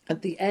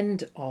at the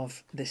end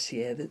of this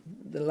year,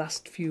 the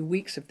last few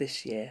weeks of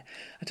this year,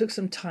 I took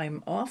some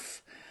time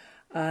off,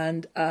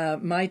 and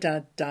my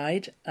dad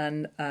died,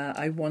 and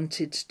I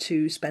wanted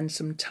to spend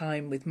some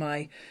time with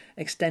my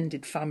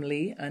extended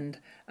family and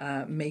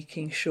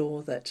making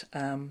sure that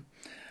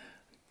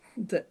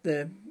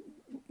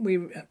we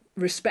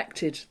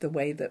respected the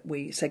way that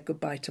we said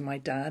goodbye to my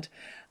dad.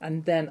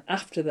 And then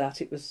after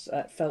that, it was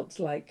felt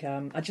like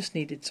I just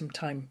needed some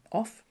time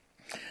off.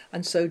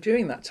 And so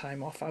during that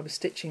time off, I was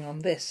stitching on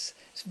this.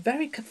 It's a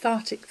very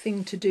cathartic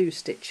thing to do,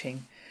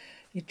 stitching.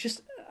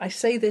 I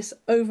say this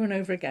over and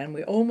over again,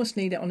 we almost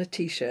need it on a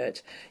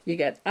t-shirt. You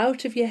get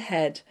out of your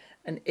head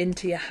and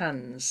into your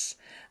hands,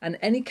 and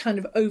any kind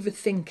of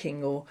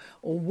overthinking or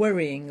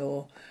worrying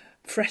or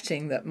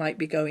fretting that might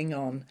be going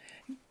on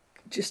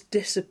just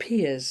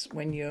disappears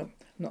when you're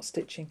not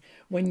stitching,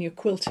 when you're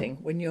quilting,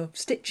 when you're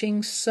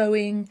stitching,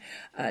 sewing,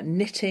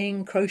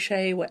 knitting,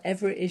 crochet,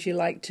 whatever it is you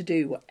like to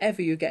do,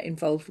 whatever you get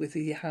involved with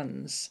your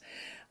hands.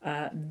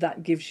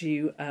 That gives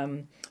you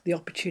the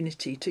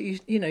opportunity to,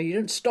 you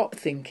don't stop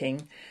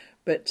thinking,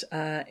 but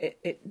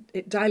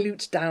it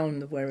dilutes down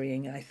the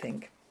worrying, I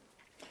think.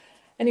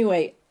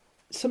 Anyway,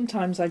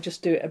 sometimes I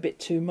just do it a bit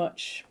too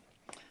much,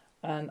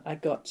 and I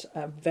got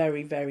a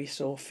very, very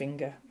sore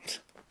finger.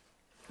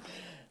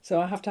 So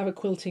I have to have a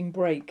quilting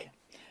break.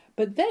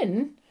 But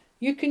then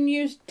you can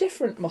use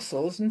different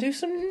muscles and do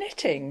some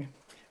knitting,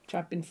 which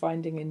I've been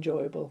finding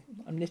enjoyable.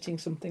 I'm knitting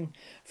something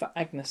for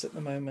Agnes at the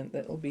moment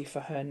that will be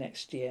for her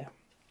next year.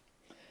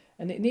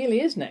 And it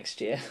nearly is next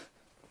year.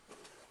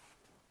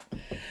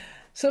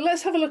 So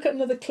let's have a look at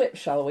another clip,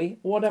 shall we?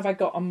 What have I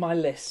got on my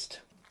list?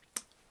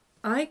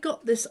 I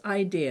got this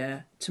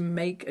idea to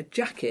make a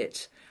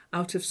jacket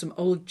out of some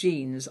old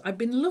jeans. I've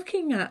been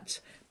looking at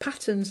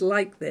patterns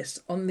like this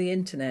on the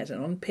internet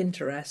and on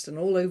Pinterest and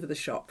all over the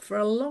shop for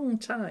a long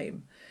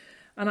time.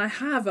 And I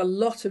have a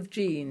lot of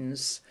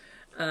jeans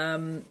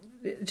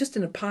just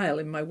in a pile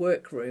in my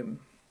workroom.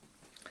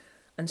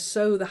 And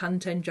so the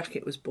Hanten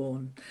jacket was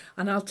born.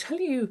 And I'll tell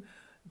you,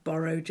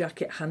 borrow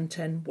jacket,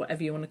 Hanten,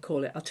 whatever you want to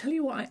call it, I'll tell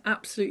you what I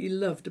absolutely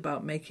loved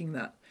about making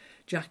that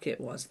jacket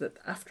was that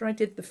after I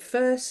did the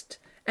first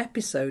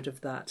episode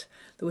of that,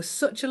 there was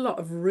such a lot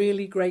of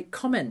really great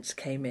comments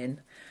came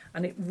in,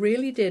 and it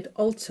really did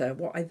alter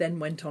what I then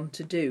went on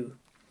to do.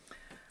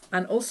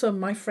 And also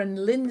my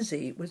friend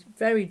Lindsay was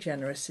very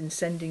generous in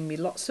sending me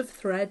lots of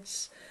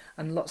threads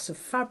and lots of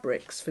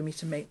fabrics for me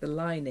to make the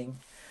lining.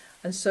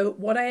 And so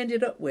what I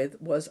ended up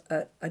with was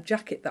a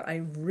jacket that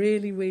I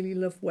really, really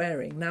love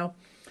wearing. Now,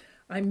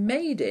 I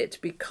made it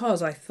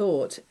because I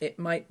thought it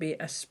might be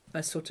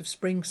a sort of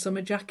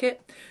spring-summer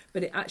jacket,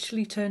 but it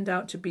actually turned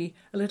out to be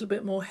a little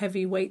bit more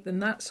heavyweight than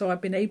that, so I've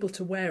been able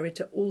to wear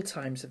it at all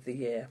times of the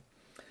year,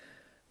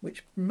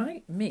 which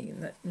might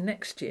mean that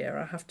next year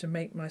I have to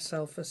make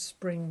myself a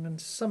spring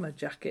and summer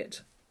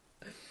jacket.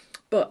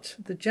 But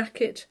the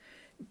jacket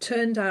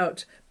turned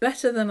out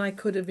better than I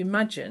could have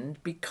imagined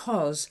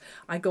because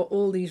I got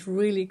all these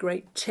really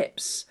great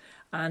tips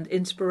and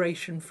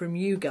inspiration from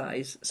you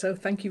guys. So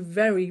thank you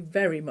very,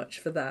 very much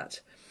for that.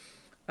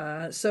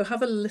 So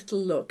have a little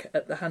look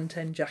at the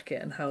Hanten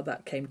jacket and how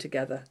that came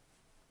together.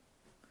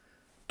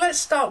 Let's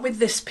start with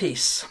this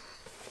piece.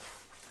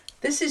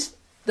 This is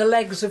the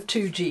legs of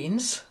 2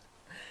 jeans.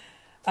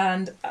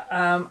 And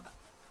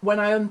when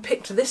I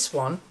unpicked this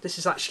one, this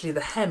is actually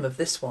the hem of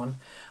this one,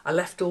 I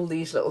left all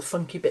these little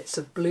funky bits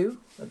of blue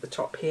at the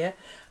top here.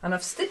 And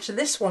I've stitched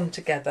this one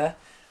together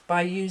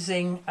by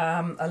using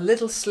a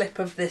little slip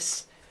of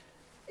this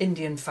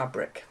Indian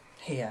fabric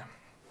here.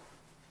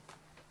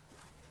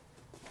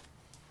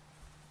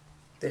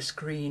 This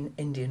green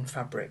Indian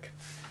fabric.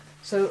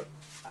 So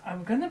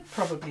I'm going to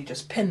probably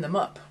just pin them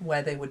up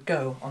where they would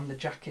go on the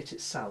jacket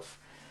itself.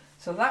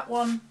 So that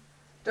one,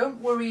 don't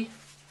worry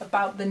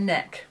about the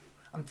neck.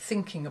 I'm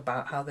thinking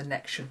about how the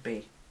neck should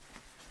be.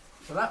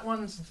 So that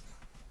one's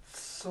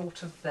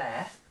sort of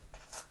there.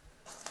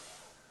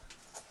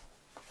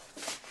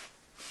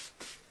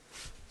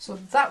 So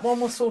that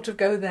one will sort of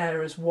go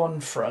there as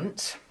one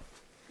front.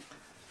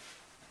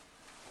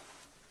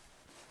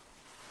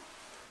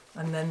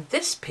 And then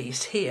this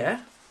piece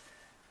here,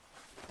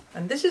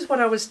 and this is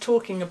what I was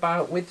talking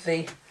about with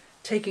the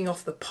taking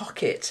off the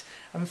pocket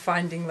and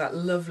finding that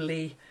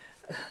lovely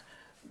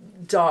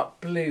dark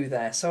blue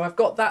there. So I've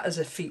got that as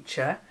a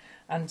feature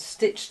and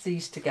stitched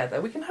these together.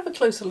 We can have a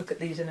closer look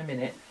at these in a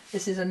minute.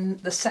 This is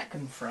the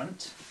second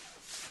front.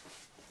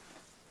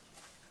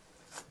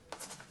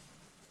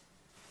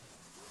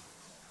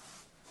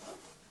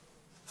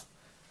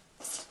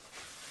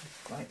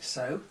 Like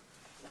so.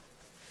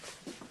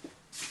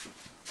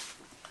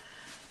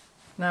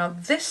 Now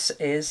this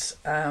is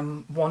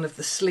one of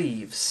the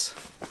sleeves.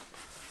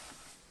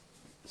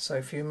 So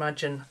if you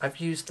imagine,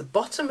 I've used the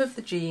bottom of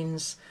the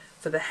jeans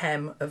for the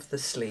hem of the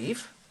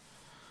sleeve.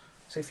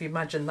 So if you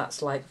imagine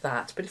that's like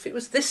that. But if it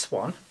was this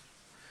one,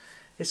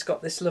 it's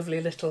got this lovely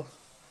little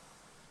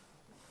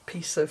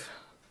piece of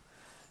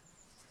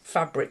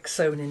fabric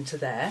sewn into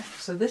there.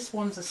 So this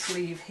one's a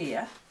sleeve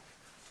here.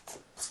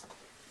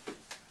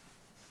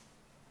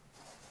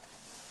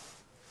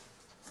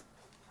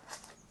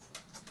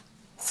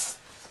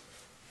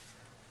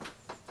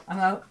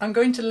 And I'm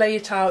going to lay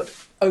it out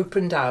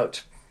opened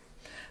out.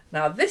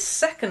 Now this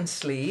second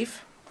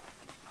sleeve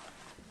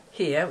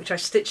here, which I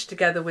stitched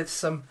together with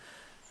some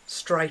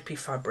stripy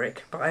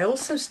fabric, but I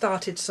also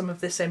started some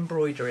of this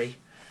embroidery.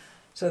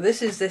 So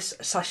this is this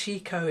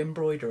sashiko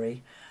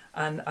embroidery,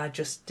 and I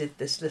just did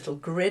this little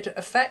grid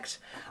effect.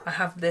 I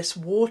have this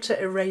water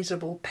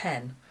erasable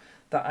pen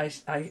that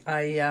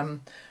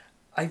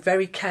I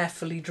very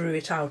carefully drew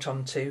it out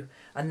onto,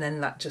 and then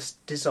that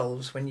just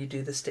dissolves when you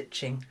do the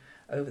stitching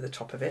over the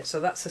top of it. So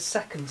that's a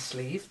second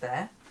sleeve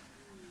there,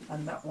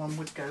 and that one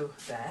would go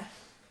there.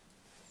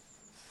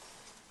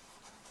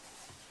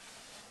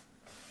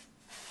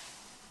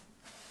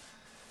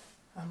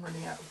 I'm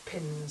running out of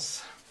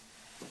pins.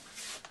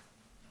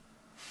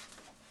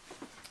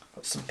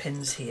 Put some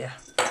pins here.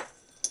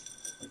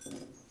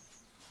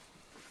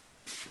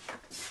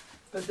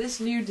 But this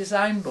new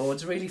design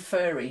board's really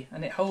furry,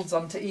 and it holds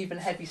on to even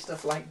heavy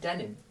stuff like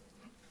denim.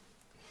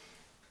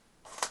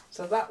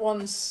 So that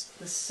one's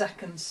the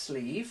second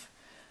sleeve.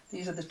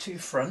 These are the two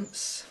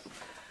fronts.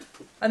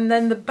 And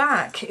then the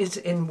back is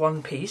in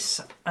one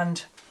piece.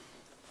 And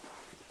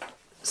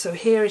so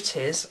here it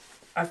is.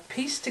 I've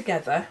pieced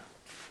together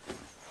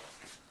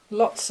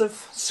lots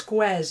of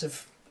squares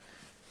of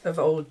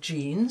old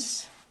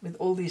jeans with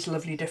all these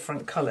lovely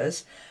different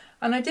colours.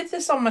 And I did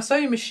this on my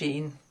sewing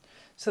machine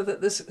so that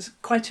there's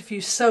quite a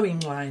few sewing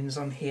lines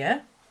on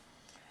here.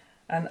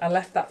 And I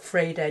left that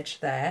frayed edge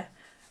there.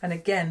 And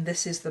again,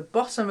 this is the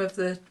bottom of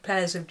the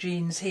pairs of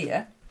jeans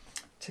here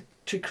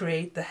to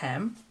create the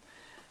hem.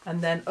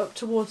 And then up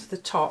towards the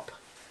top,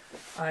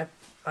 I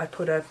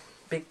put a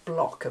big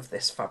block of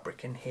this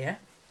fabric in here.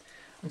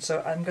 And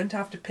so I'm going to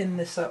have to pin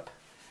this up.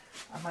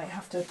 I might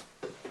have to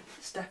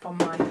step on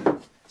my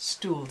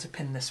stool to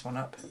pin this one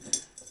up,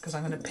 because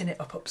I'm going to pin it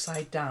up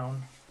upside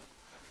down,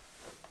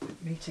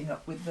 meeting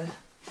up with the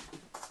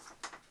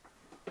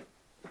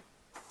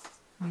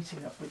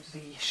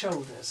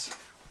shoulders.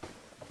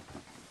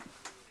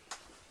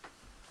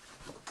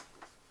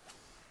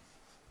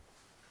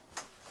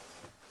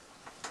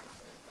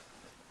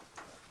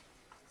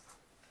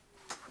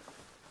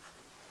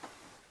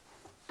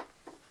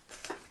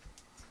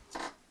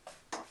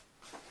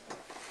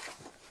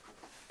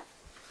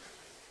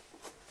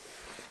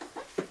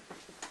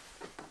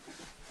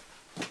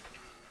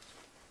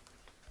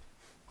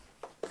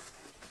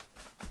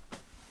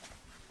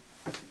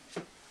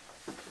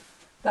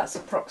 That's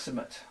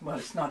approximate. Well,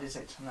 it's not, is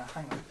it? No,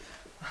 hang on.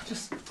 I'll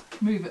just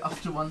move it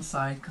off to one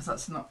side because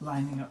that's not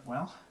lining up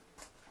well.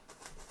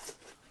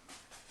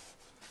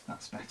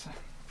 That's better.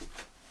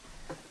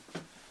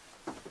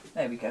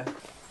 There we go.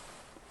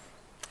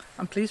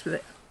 I'm pleased with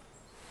it.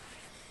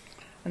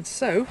 And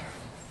so,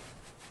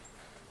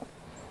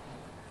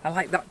 I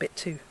like that bit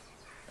too.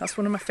 That's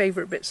one of my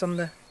favourite bits on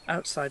the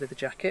outside of the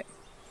jacket.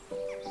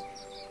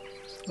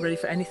 Ready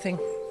for anything?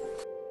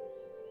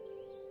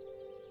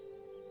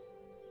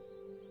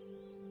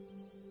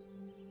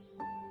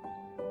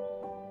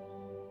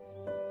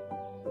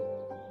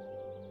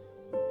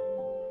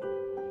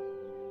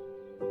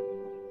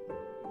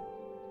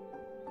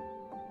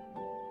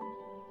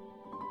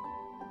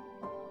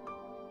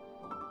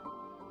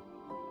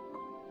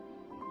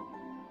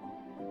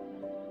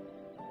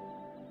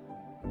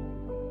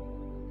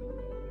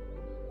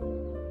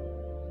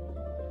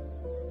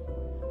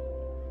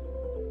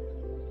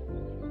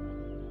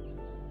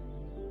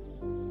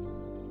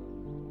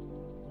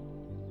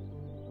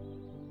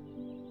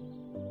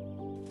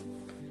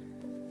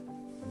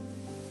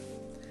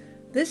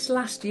 This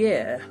last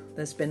year,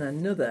 there's been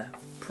another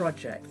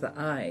project that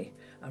I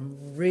am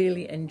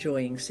really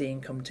enjoying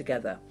seeing come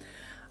together.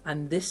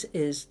 And this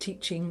is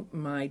teaching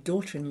my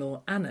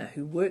daughter-in-law, Anna,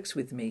 who works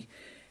with me,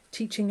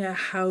 teaching her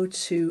how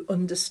to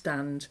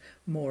understand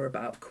more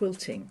about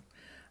quilting.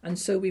 And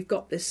so we've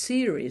got this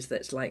series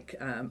that's like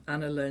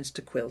Anna Learns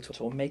to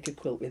Quilt, or Make a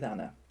Quilt with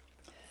Anna.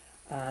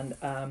 And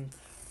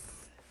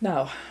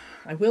now,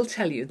 I will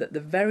tell you that the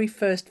very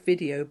first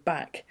video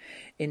back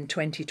in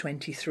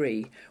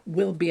 2023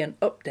 will be an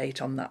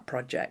update on that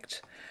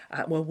project.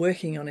 We're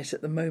working on it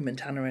at the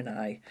moment, Anna and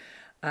I.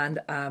 And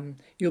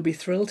you'll be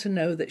thrilled to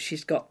know that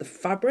she's got the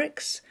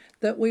fabrics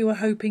that we were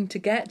hoping to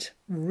get.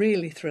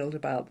 Really thrilled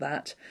about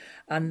that.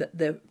 And that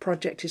the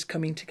project is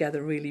coming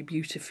together really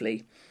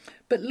beautifully.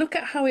 But look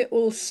at how it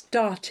all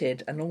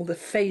started and all the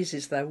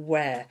phases there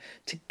were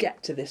to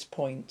get to this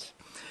point.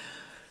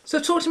 So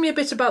talk to me a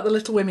bit about the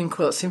Little Women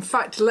quilts. In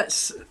fact,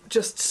 let's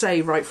just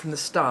say right from the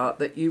start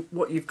that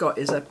what you've got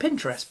is a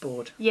Pinterest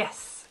board.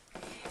 Yes.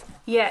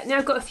 Yeah, now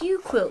I've got a few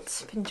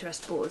quilts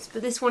Pinterest boards,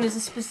 but this one is a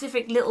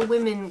specific Little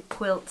Women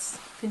quilts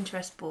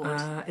Pinterest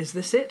board. Is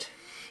this it?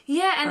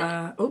 Yeah,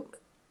 and... Oh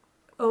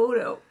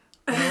no.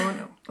 Oh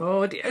no.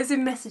 Oh dear. It's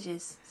in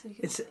messages. So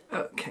It's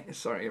okay,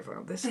 sorry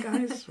about this,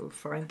 guys. We'll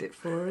find it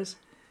for us.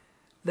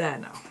 There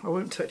now. I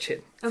won't touch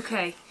it.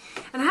 Okay.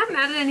 And I haven't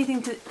added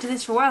anything to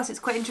this for a while, so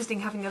it's quite interesting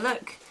having a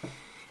look.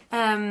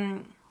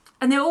 And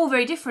they're all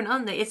very different,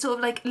 aren't they? It's sort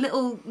of like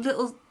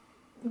little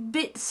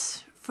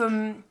bits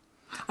from...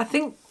 I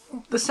think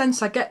the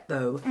sense I get,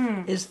 though,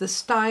 is the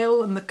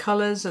style and the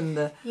colours and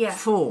the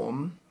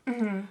form.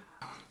 Mm-hmm.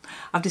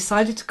 I've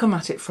decided to come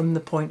at it from the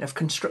point of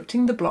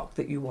constructing the block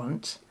that you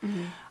want.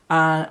 Mm-hmm.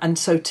 And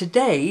so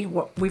today,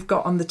 what we've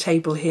got on the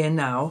table here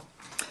now,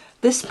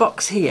 this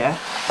box here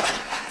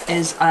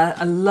is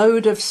a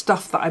load of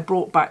stuff that I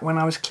brought back when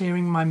I was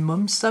clearing my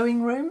mum's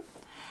sewing room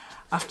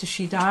after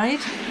she died.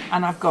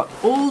 And I've got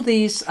all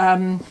these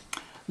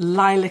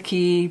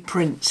lilac-y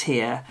prints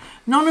here,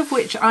 none of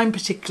which I'm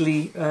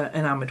particularly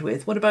enamoured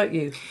with. What about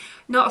you?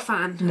 Not a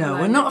fan. No,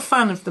 we're not a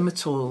fan of them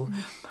at all.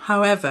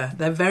 However,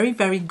 they're very,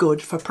 very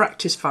good for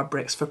practice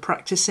fabrics, for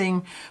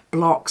practising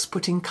blocks,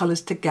 putting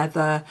colours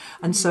together.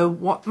 And so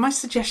what my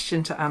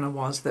suggestion to Anna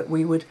was that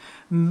we would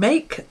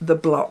make the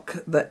block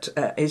that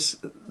is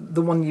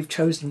the one you've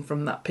chosen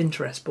from that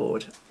Pinterest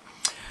board,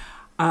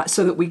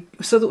 so that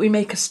we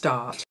make a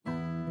start.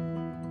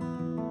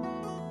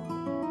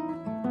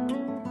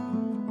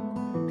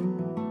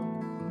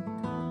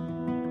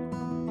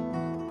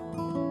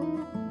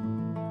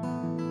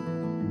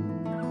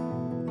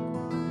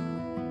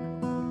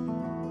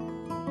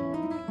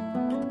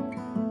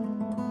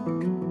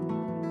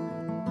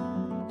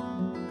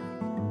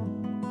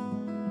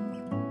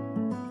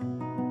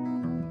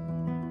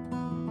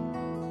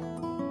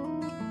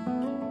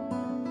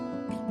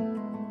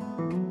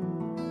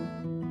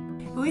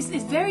 Well,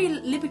 it's very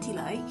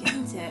Liberty-like,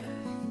 isn't it?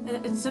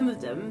 And some of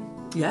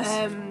them.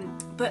 Yes.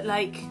 But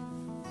like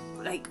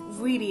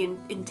really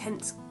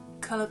intense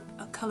colour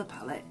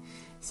palette.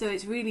 So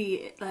it's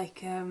really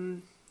like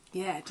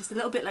just a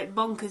little bit like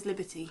bonkers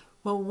Liberty.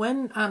 Well,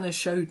 when Anna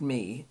showed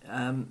me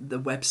the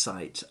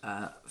website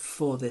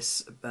for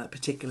this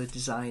particular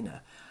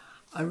designer,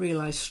 I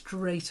realised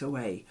straight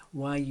away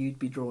why you'd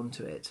be drawn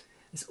to it.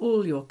 It's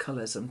all your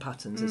colours and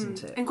patterns,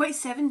 isn't it? And quite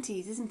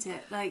 70s, isn't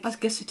it? Like, I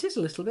guess it is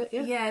a little bit,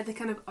 yeah. Yeah, the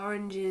kind of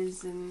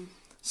oranges and...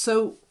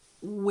 So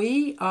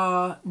we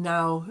are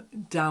now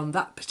down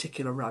that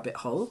particular rabbit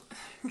hole,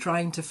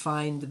 trying to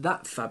find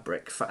that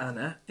fabric for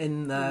Anna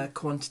in the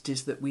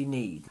quantities that we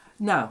need.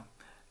 Now,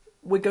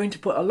 we're going to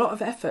put a lot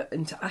of effort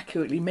into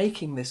accurately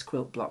making this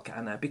quilt block,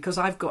 Anna, because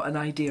I've got an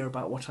idea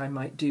about what I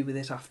might do with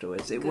it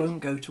afterwards. It won't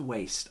go to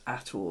waste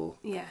at all.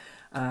 Yeah.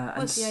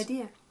 What's the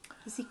idea?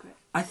 The secret?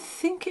 I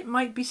think it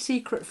might be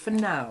secret for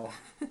now.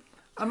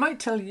 I might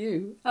tell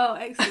you. Oh,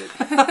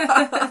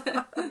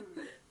 excellent.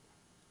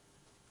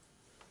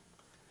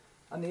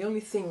 And the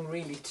only thing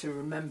really to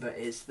remember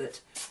is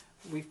that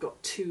we've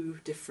got two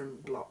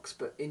different blocks,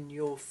 but in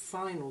your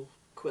final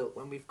quilt,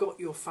 when we've got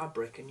your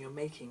fabric and you're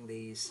making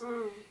these,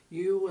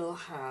 you will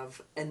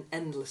have an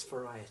endless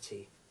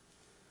variety.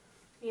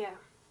 Yeah.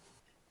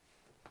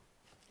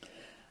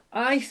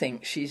 I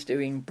think she's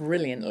doing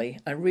brilliantly.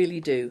 I really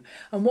do.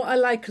 And what I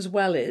like as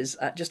well is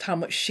just how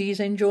much she's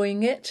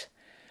enjoying it.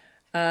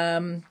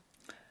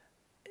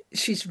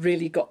 She's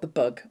really got the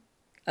bug.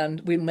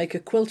 And we'll make a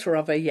quilter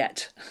of her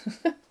yet.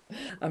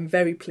 I'm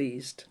very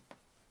pleased.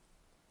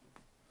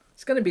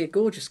 It's going to be a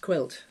gorgeous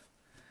quilt.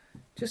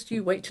 Just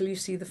you wait till you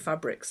see the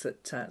fabrics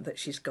that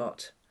she's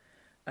got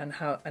and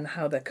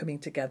how they're coming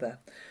together.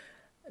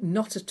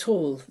 Not at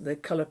all the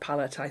colour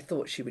palette I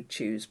thought she would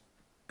choose.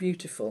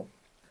 Beautiful.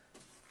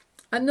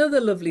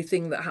 Another lovely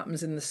thing that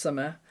happens in the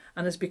summer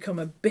and has become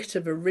a bit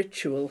of a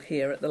ritual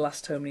here at the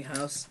Last Homely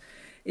House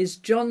is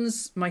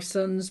my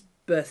son's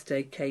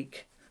birthday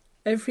cake.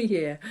 Every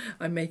year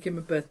I make him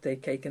a birthday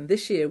cake, and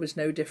this year was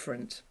no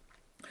different.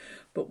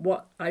 But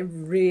what I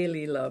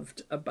really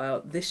loved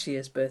about this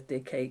year's birthday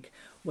cake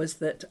was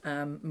that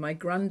my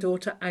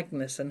granddaughter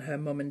Agnes and her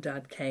mum and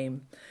dad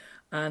came,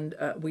 and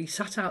we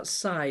sat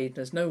outside.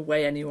 There's no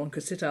way anyone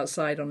could sit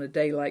outside on a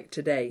day like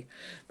today,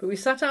 but we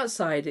sat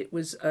outside. It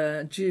was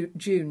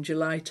June,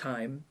 July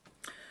time,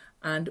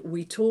 and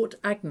we taught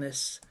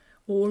Agnes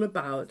all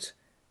about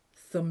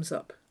thumbs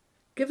up.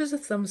 Give us a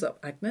thumbs up,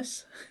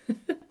 Agnes.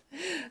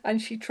 And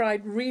she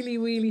tried really,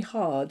 really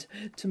hard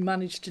to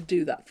manage to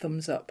do that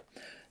thumbs up.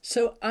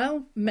 So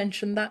I'll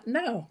mention that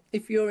now.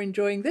 If you're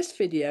enjoying this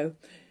video,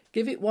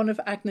 give it one of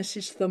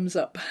Agnes's thumbs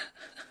up.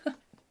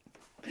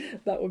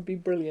 That would be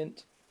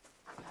brilliant.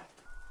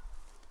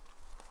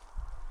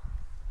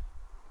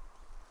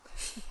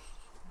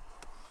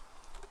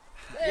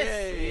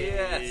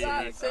 Yes.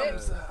 That's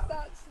it.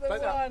 That's the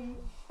Like that. one.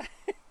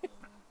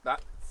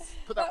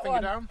 Put that finger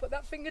one. down. Put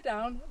that finger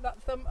down.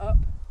 That thumb up.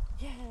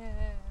 Yeah.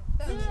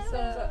 That's the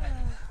thumbs up.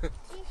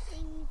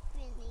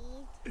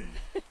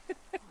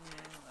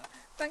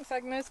 Thanks,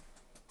 Agnes.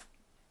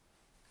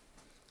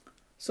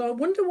 So I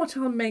wonder what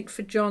I'll make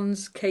for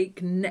John's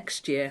cake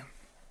next year.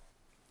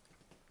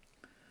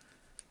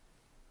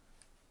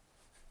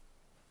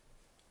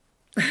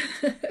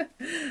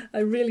 I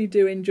really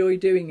do enjoy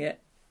doing it.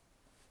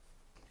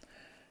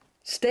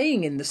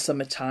 Staying in the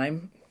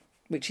summertime,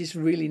 which is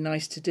really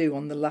nice to do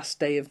on the last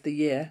day of the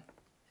year.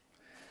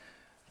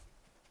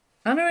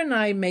 Anna and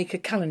I make a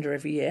calendar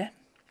every year,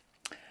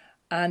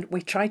 and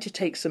we try to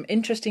take some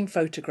interesting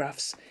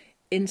photographs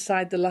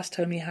inside the Last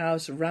Homely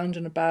House, round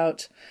and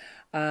about,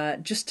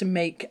 just to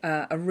make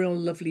a real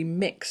lovely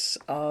mix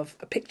of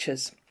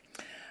pictures.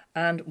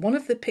 And one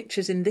of the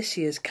pictures in this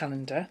year's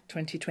calendar,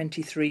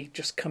 2023,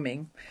 just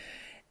coming,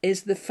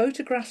 is the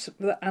photographs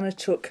that Anna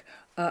took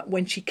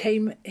when she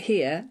came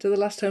here to the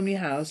Last Homely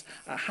House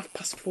at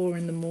 4:30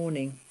 in the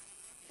morning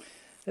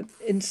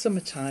in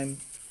summertime,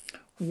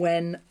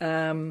 when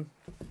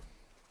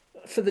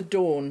for the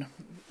dawn.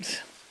 It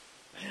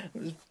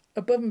was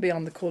above and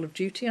beyond the call of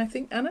duty, I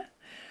think, Anna.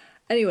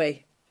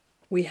 Anyway,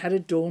 we had a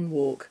dawn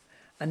walk,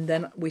 and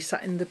then we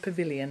sat in the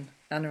pavilion,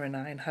 Anna and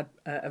I, and had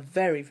a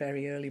very,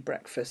 very early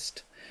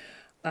breakfast.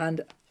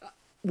 And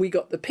we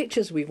got the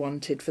pictures we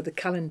wanted for the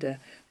calendar,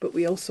 but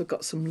we also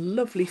got some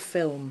lovely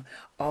film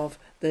of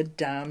the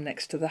dam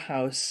next to the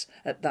house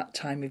at that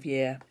time of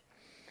year.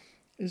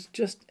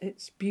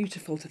 It's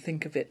beautiful to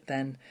think of it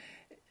then.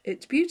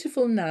 It's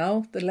beautiful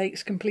now. The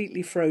lake's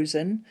completely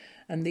frozen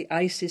and the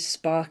ice is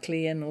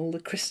sparkly and all the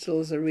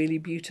crystals are really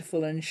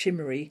beautiful and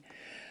shimmery.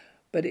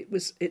 But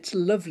it's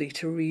lovely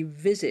to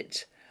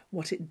revisit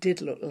what it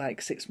did look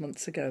like 6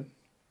 months ago.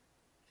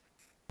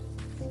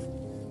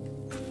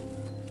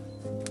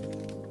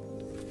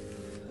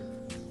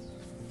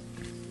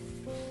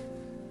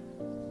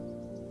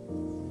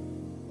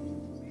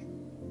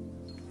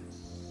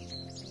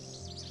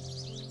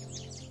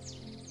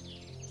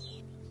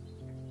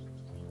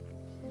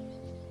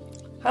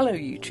 Hello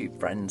YouTube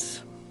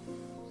friends.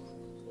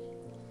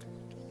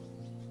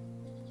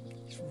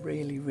 It's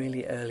really,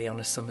 really early on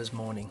a summer's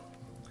morning.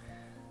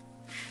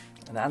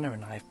 And Anna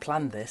and I have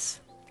planned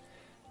this.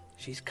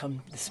 She's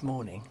come this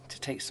morning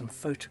to take some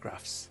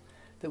photographs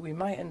that we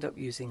might end up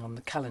using on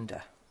the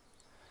calendar.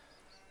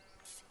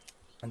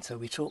 And so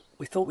we thought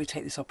we'd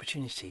take this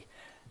opportunity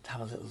to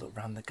have a little look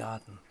around the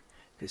garden.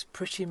 It's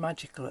pretty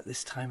magical at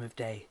this time of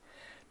day.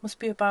 It must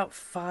be about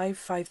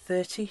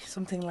 5:30,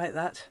 something like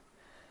that.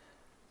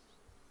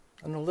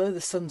 And although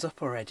the sun's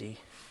up already,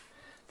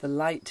 the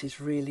light is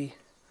really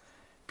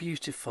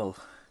beautiful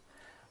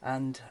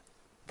and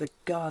the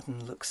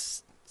garden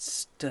looks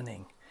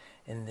stunning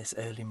in this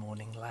early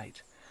morning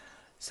light.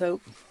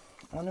 So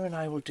Anna and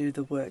I will do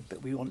the work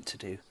that we want to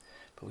do,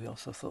 but we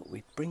also thought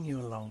we'd bring you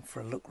along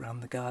for a look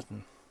round the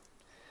garden.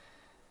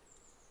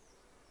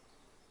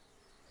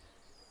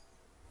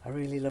 I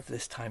really love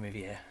this time of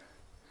year.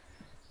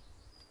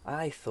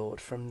 I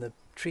thought from the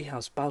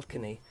treehouse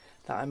balcony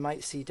that I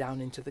might see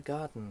down into the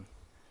garden,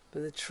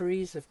 but the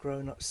trees have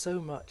grown up so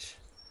much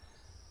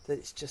that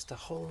it's just a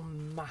whole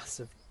mass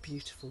of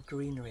beautiful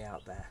greenery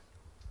out there.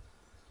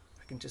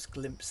 I can just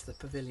glimpse the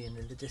pavilion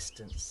in the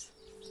distance.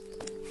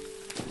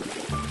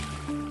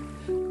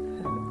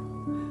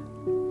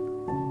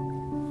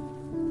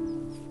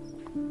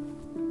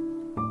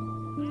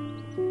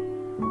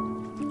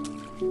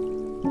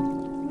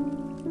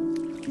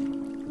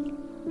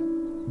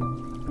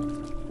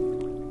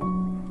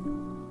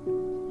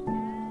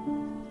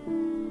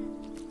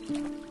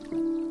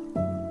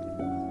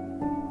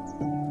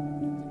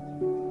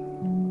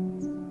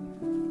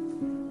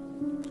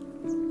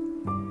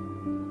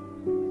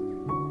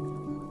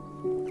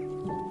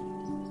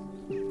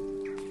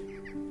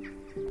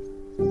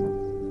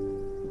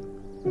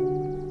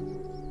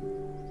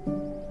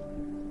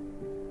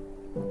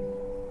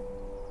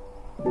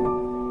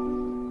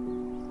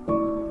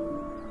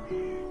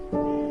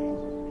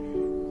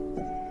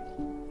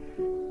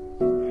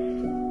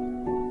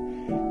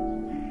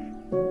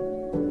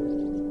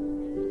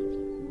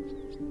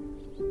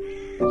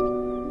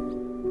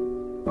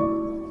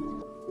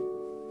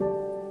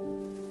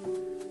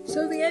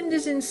 So the end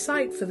is in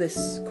sight for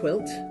this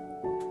quilt,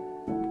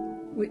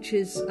 which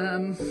is,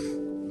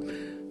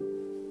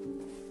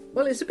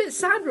 well, it's a bit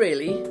sad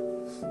really,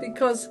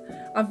 because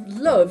I've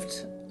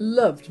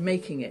loved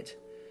making it.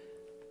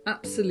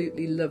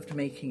 Absolutely loved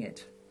making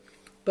it.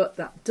 But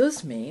that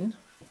does mean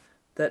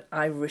that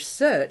I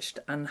researched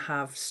and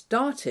have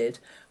started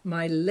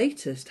my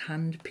latest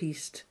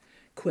hand-pieced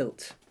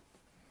quilt.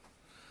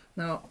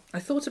 Now,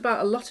 I thought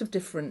about a lot of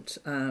different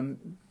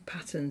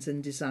patterns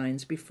and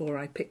designs before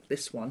I picked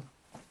this one.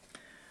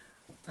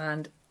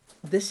 And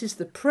this is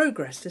the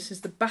progress. This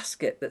is the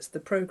basket that's the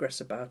progress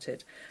about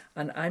it.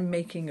 And I'm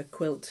making a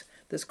quilt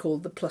that's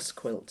called the Plus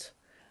Quilt.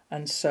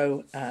 And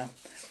so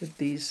with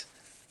these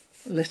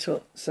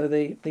little, so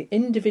the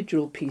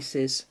individual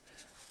pieces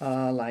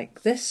are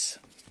like this.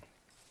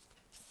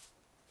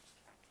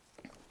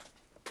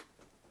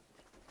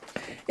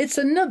 It's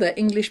another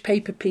English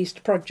paper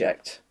pieced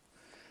project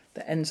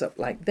that ends up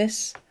like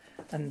this,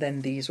 and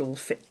then these all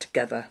fit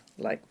together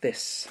like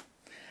this.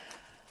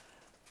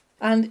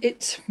 And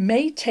it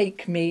may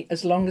take me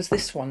as long as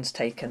this one's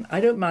taken.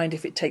 I don't mind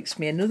if it takes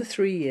me another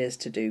 3 years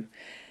to do.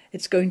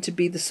 It's going to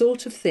be the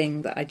sort of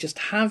thing that I just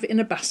have in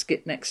a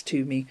basket next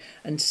to me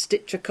and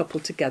stitch a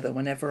couple together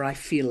whenever I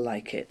feel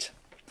like it.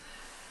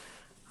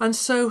 And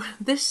so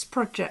this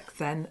project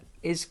then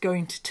is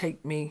going to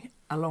take me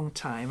a long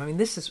time. I mean,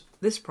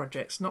 this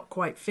project's not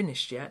quite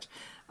finished yet,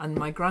 and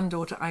my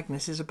granddaughter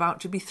Agnes is about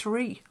to be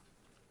 3.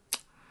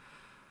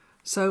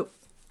 So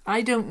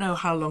I don't know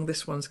how long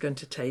this one's going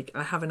to take.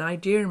 I have an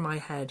idea in my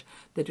head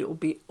that it will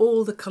be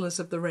all the colours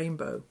of the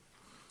rainbow.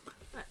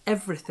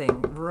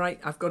 Everything, right?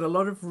 I've got a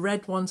lot of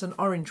red ones and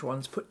orange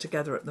ones put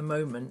together at the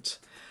moment,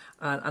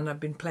 and I've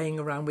been playing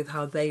around with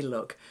how they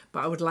look,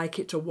 but I would like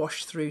it to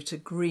wash through to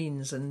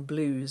greens and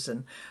blues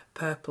and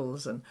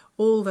purples and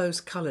all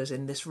those colours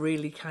in this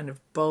really kind of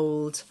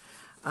bold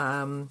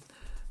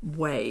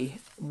way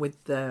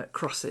with the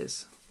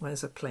crosses.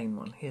 Where's a plain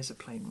one? Here's a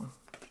plain one.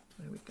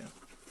 There we go.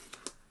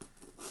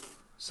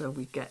 So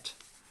we get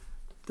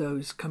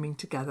those coming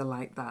together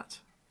like that.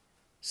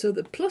 So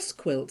the Plus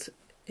Quilt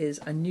is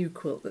a new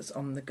quilt that's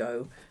on the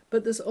go,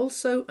 but there's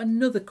also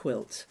another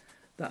quilt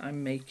that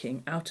I'm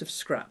making out of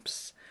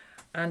scraps.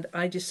 And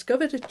I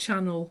discovered a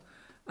channel,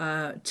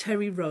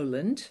 Terry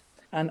Rowland,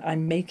 and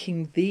I'm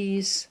making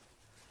these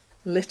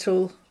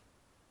little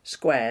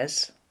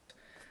squares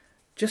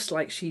just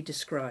like she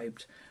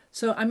described.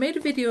 So I made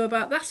a video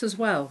about that as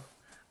well,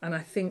 and I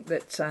think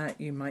that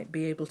you might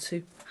be able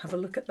to have a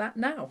look at that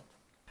now.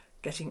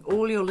 Getting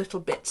all your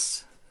little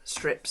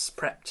strips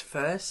prepped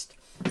first,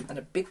 and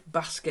a big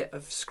basket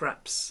of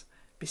scraps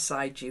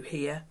beside you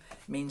here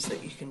means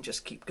that you can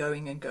just keep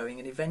going and going,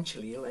 and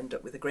eventually you'll end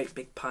up with a great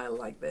big pile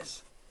like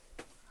this,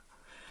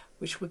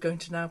 which we're going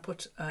to now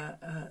put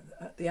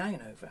the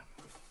iron over.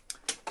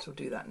 So we'll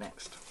do that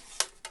next.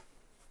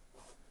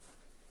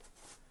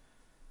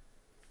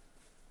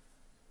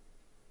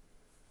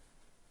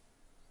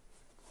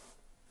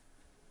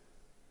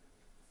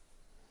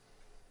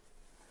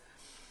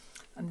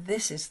 And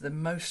this is the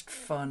most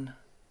fun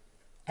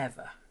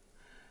ever.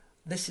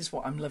 This is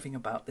what I'm loving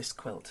about this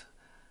quilt.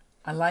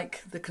 I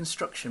like the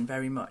construction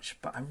very much,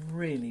 but I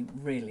really,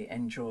 really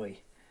enjoy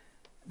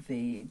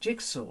the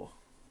jigsaw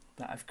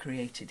that I've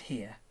created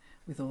here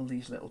with all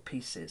these little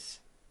pieces.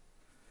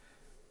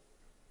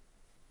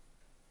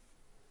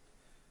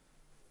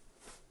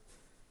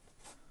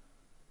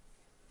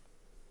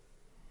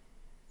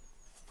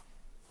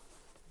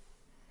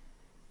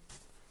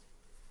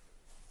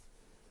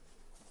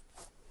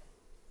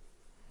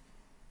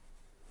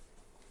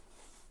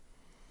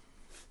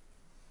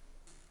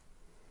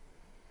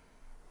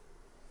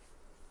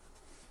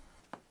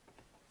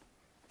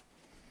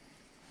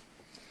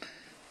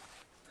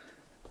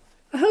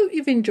 I hope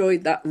you've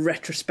enjoyed that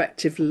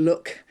retrospective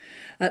look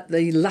at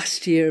the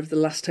last year of the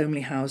Last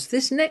Homely House.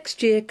 This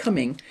next year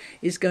coming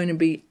is going to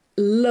be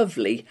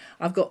lovely.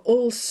 I've got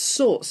all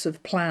sorts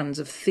of plans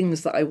of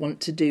things that I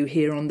want to do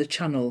here on the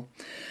channel.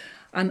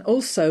 And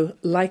also,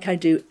 like I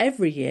do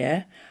every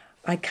year,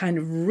 I kind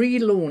of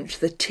relaunch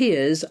the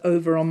tiers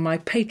over on my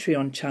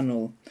Patreon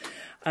channel.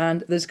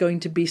 And there's going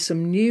to be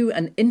some new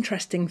and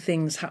interesting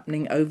things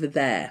happening over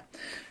there.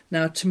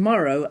 Now,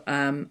 tomorrow,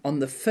 on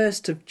the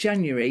 1st of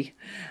January,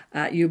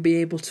 you'll be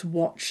able to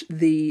watch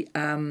the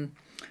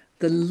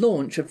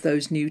launch of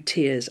those new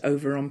tiers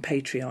over on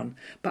Patreon.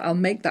 But I'll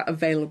make that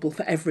available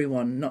for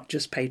everyone, not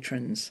just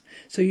patrons.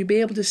 So you'll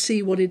be able to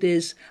see what it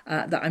is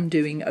that I'm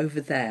doing over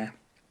there.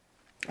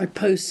 I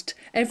post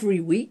every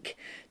week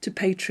to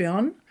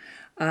Patreon.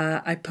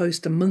 I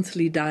post a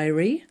monthly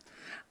diary.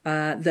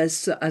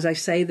 There's, as I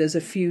say, there's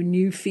a few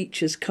new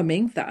features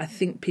coming that I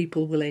think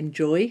people will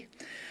enjoy.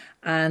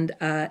 And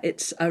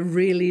it's a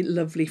really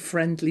lovely,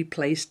 friendly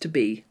place to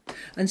be.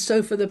 And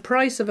so for the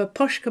price of a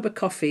posh cup of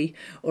coffee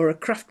or a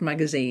craft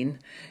magazine,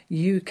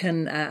 you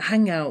can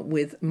hang out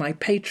with my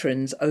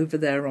patrons over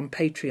there on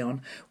Patreon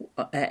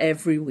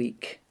every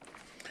week.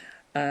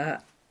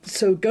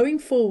 So going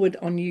forward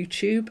on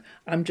YouTube,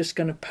 I'm just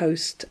going to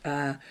post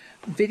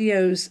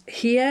videos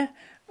here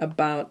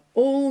about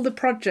all the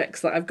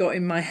projects that I've got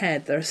in my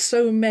head. There are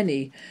so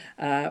many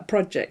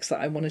projects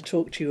that I want to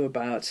talk to you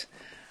about.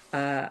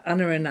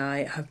 Anna and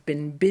I have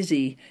been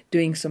busy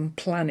doing some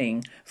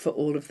planning for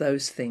all of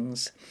those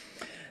things.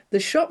 The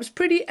shop's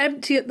pretty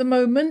empty at the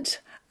moment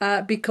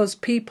because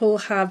people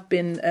have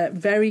been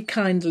very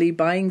kindly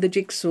buying the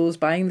jigsaws,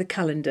 buying the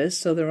calendars,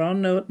 so there are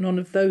none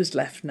of those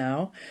left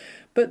now.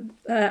 But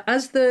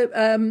as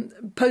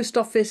the post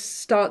office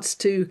starts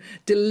to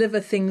deliver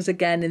things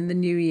again in the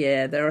new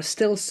year, there are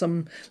still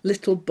some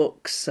little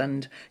books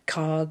and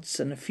cards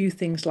and a few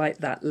things like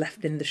that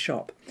left in the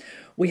shop.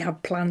 We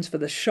have plans for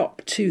the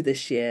shop too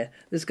this year.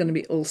 There's going to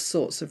be all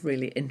sorts of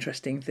really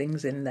interesting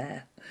things in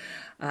there.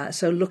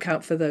 So look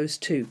out for those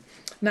too.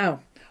 Now,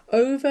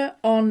 over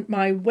on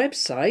my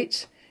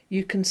website,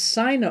 you can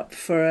sign up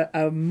for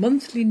a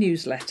monthly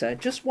newsletter.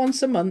 Just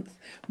once a month,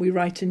 we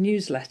write a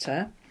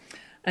newsletter.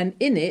 And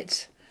in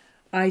it,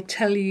 I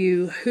tell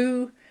you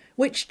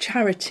which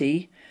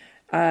charity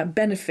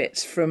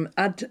benefits from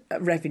ad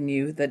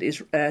revenue that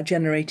is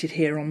generated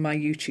here on my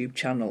YouTube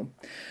channel.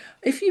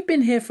 If you've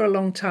been here for a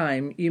long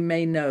time, you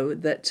may know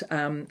that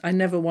I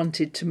never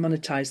wanted to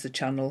monetize the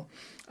channel,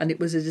 and it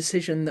was a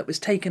decision that was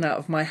taken out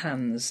of my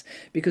hands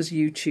because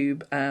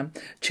YouTube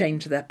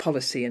changed their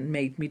policy and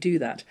made me do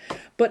that.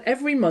 But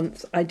every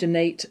month I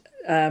donate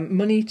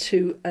money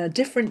to a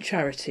different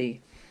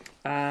charity,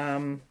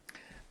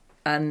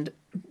 and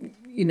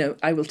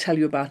I will tell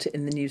you about it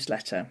in the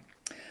newsletter.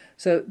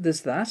 So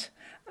there's that.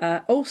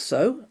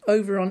 Also,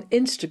 over on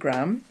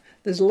Instagram,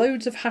 there's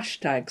loads of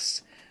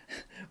hashtags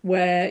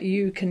where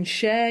you can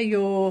share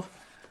your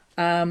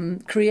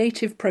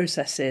creative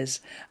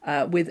processes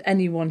with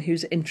anyone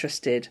who's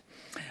interested.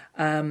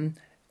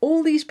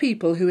 All these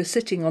people who are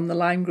sitting on the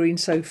lime green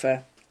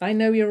sofa, I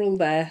know you're all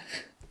there.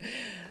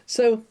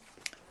 So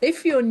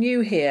if you're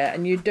new here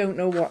and you don't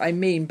know what I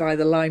mean by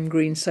the lime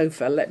green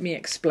sofa, let me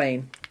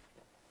explain.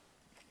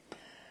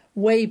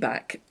 Way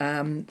back,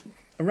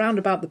 around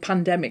about the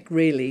pandemic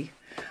really,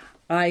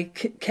 I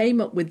came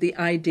up with the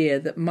idea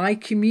that my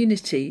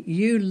community,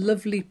 you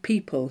lovely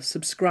people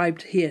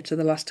subscribed here to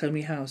the Last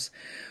Homely House,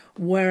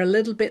 were a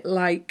little bit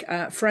like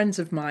friends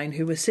of mine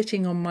who were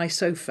sitting on my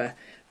sofa,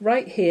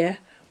 right here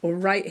or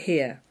right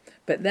here.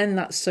 But then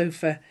that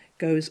sofa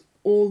goes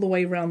all the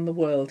way around the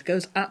world,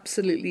 goes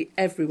absolutely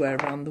everywhere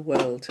around the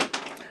world.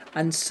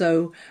 And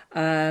so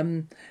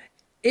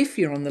if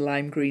you're on the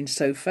lime green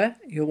sofa,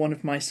 you're one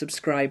of my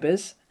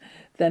subscribers,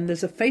 then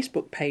there's a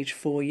Facebook page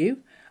for you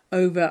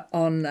over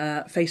on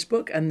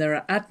Facebook, and there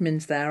are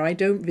admins there. I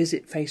don't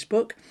visit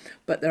Facebook,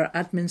 but there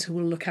are admins who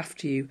will look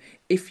after you.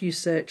 If you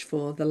search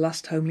for the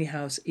Last Homely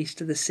House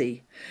East of the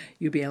Sea,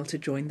 you'll be able to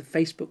join the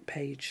Facebook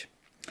page.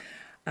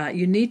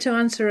 You need to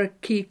answer a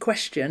key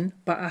question,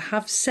 but I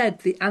have said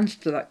the answer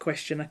to that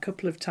question a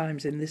couple of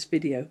times in this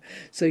video,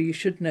 so you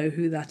should know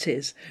who that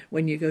is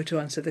when you go to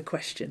answer the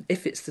question,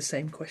 if it's the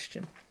same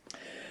question.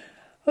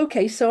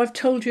 Okay, so I've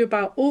told you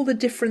about all the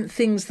different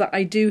things that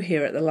I do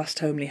here at the Last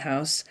Homely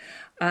House,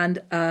 and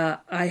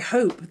I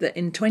hope that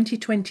in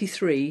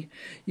 2023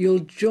 you'll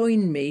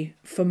join me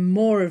for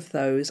more of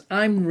those.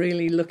 I'm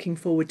really looking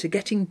forward to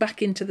getting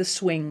back into the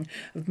swing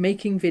of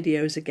making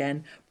videos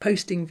again,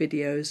 posting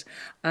videos,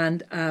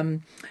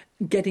 and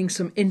getting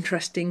some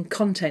interesting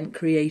content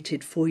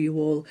created for you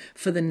all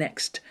for the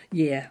next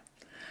year.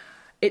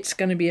 It's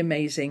going to be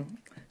amazing.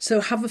 So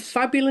have a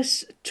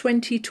fabulous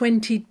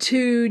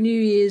 2022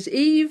 New Year's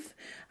Eve,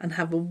 and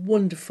have a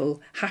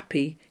wonderful,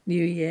 happy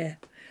New Year,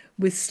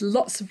 with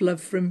lots of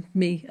love from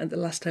me at the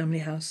Last Homely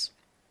House.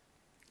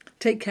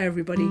 Take care,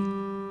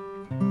 everybody.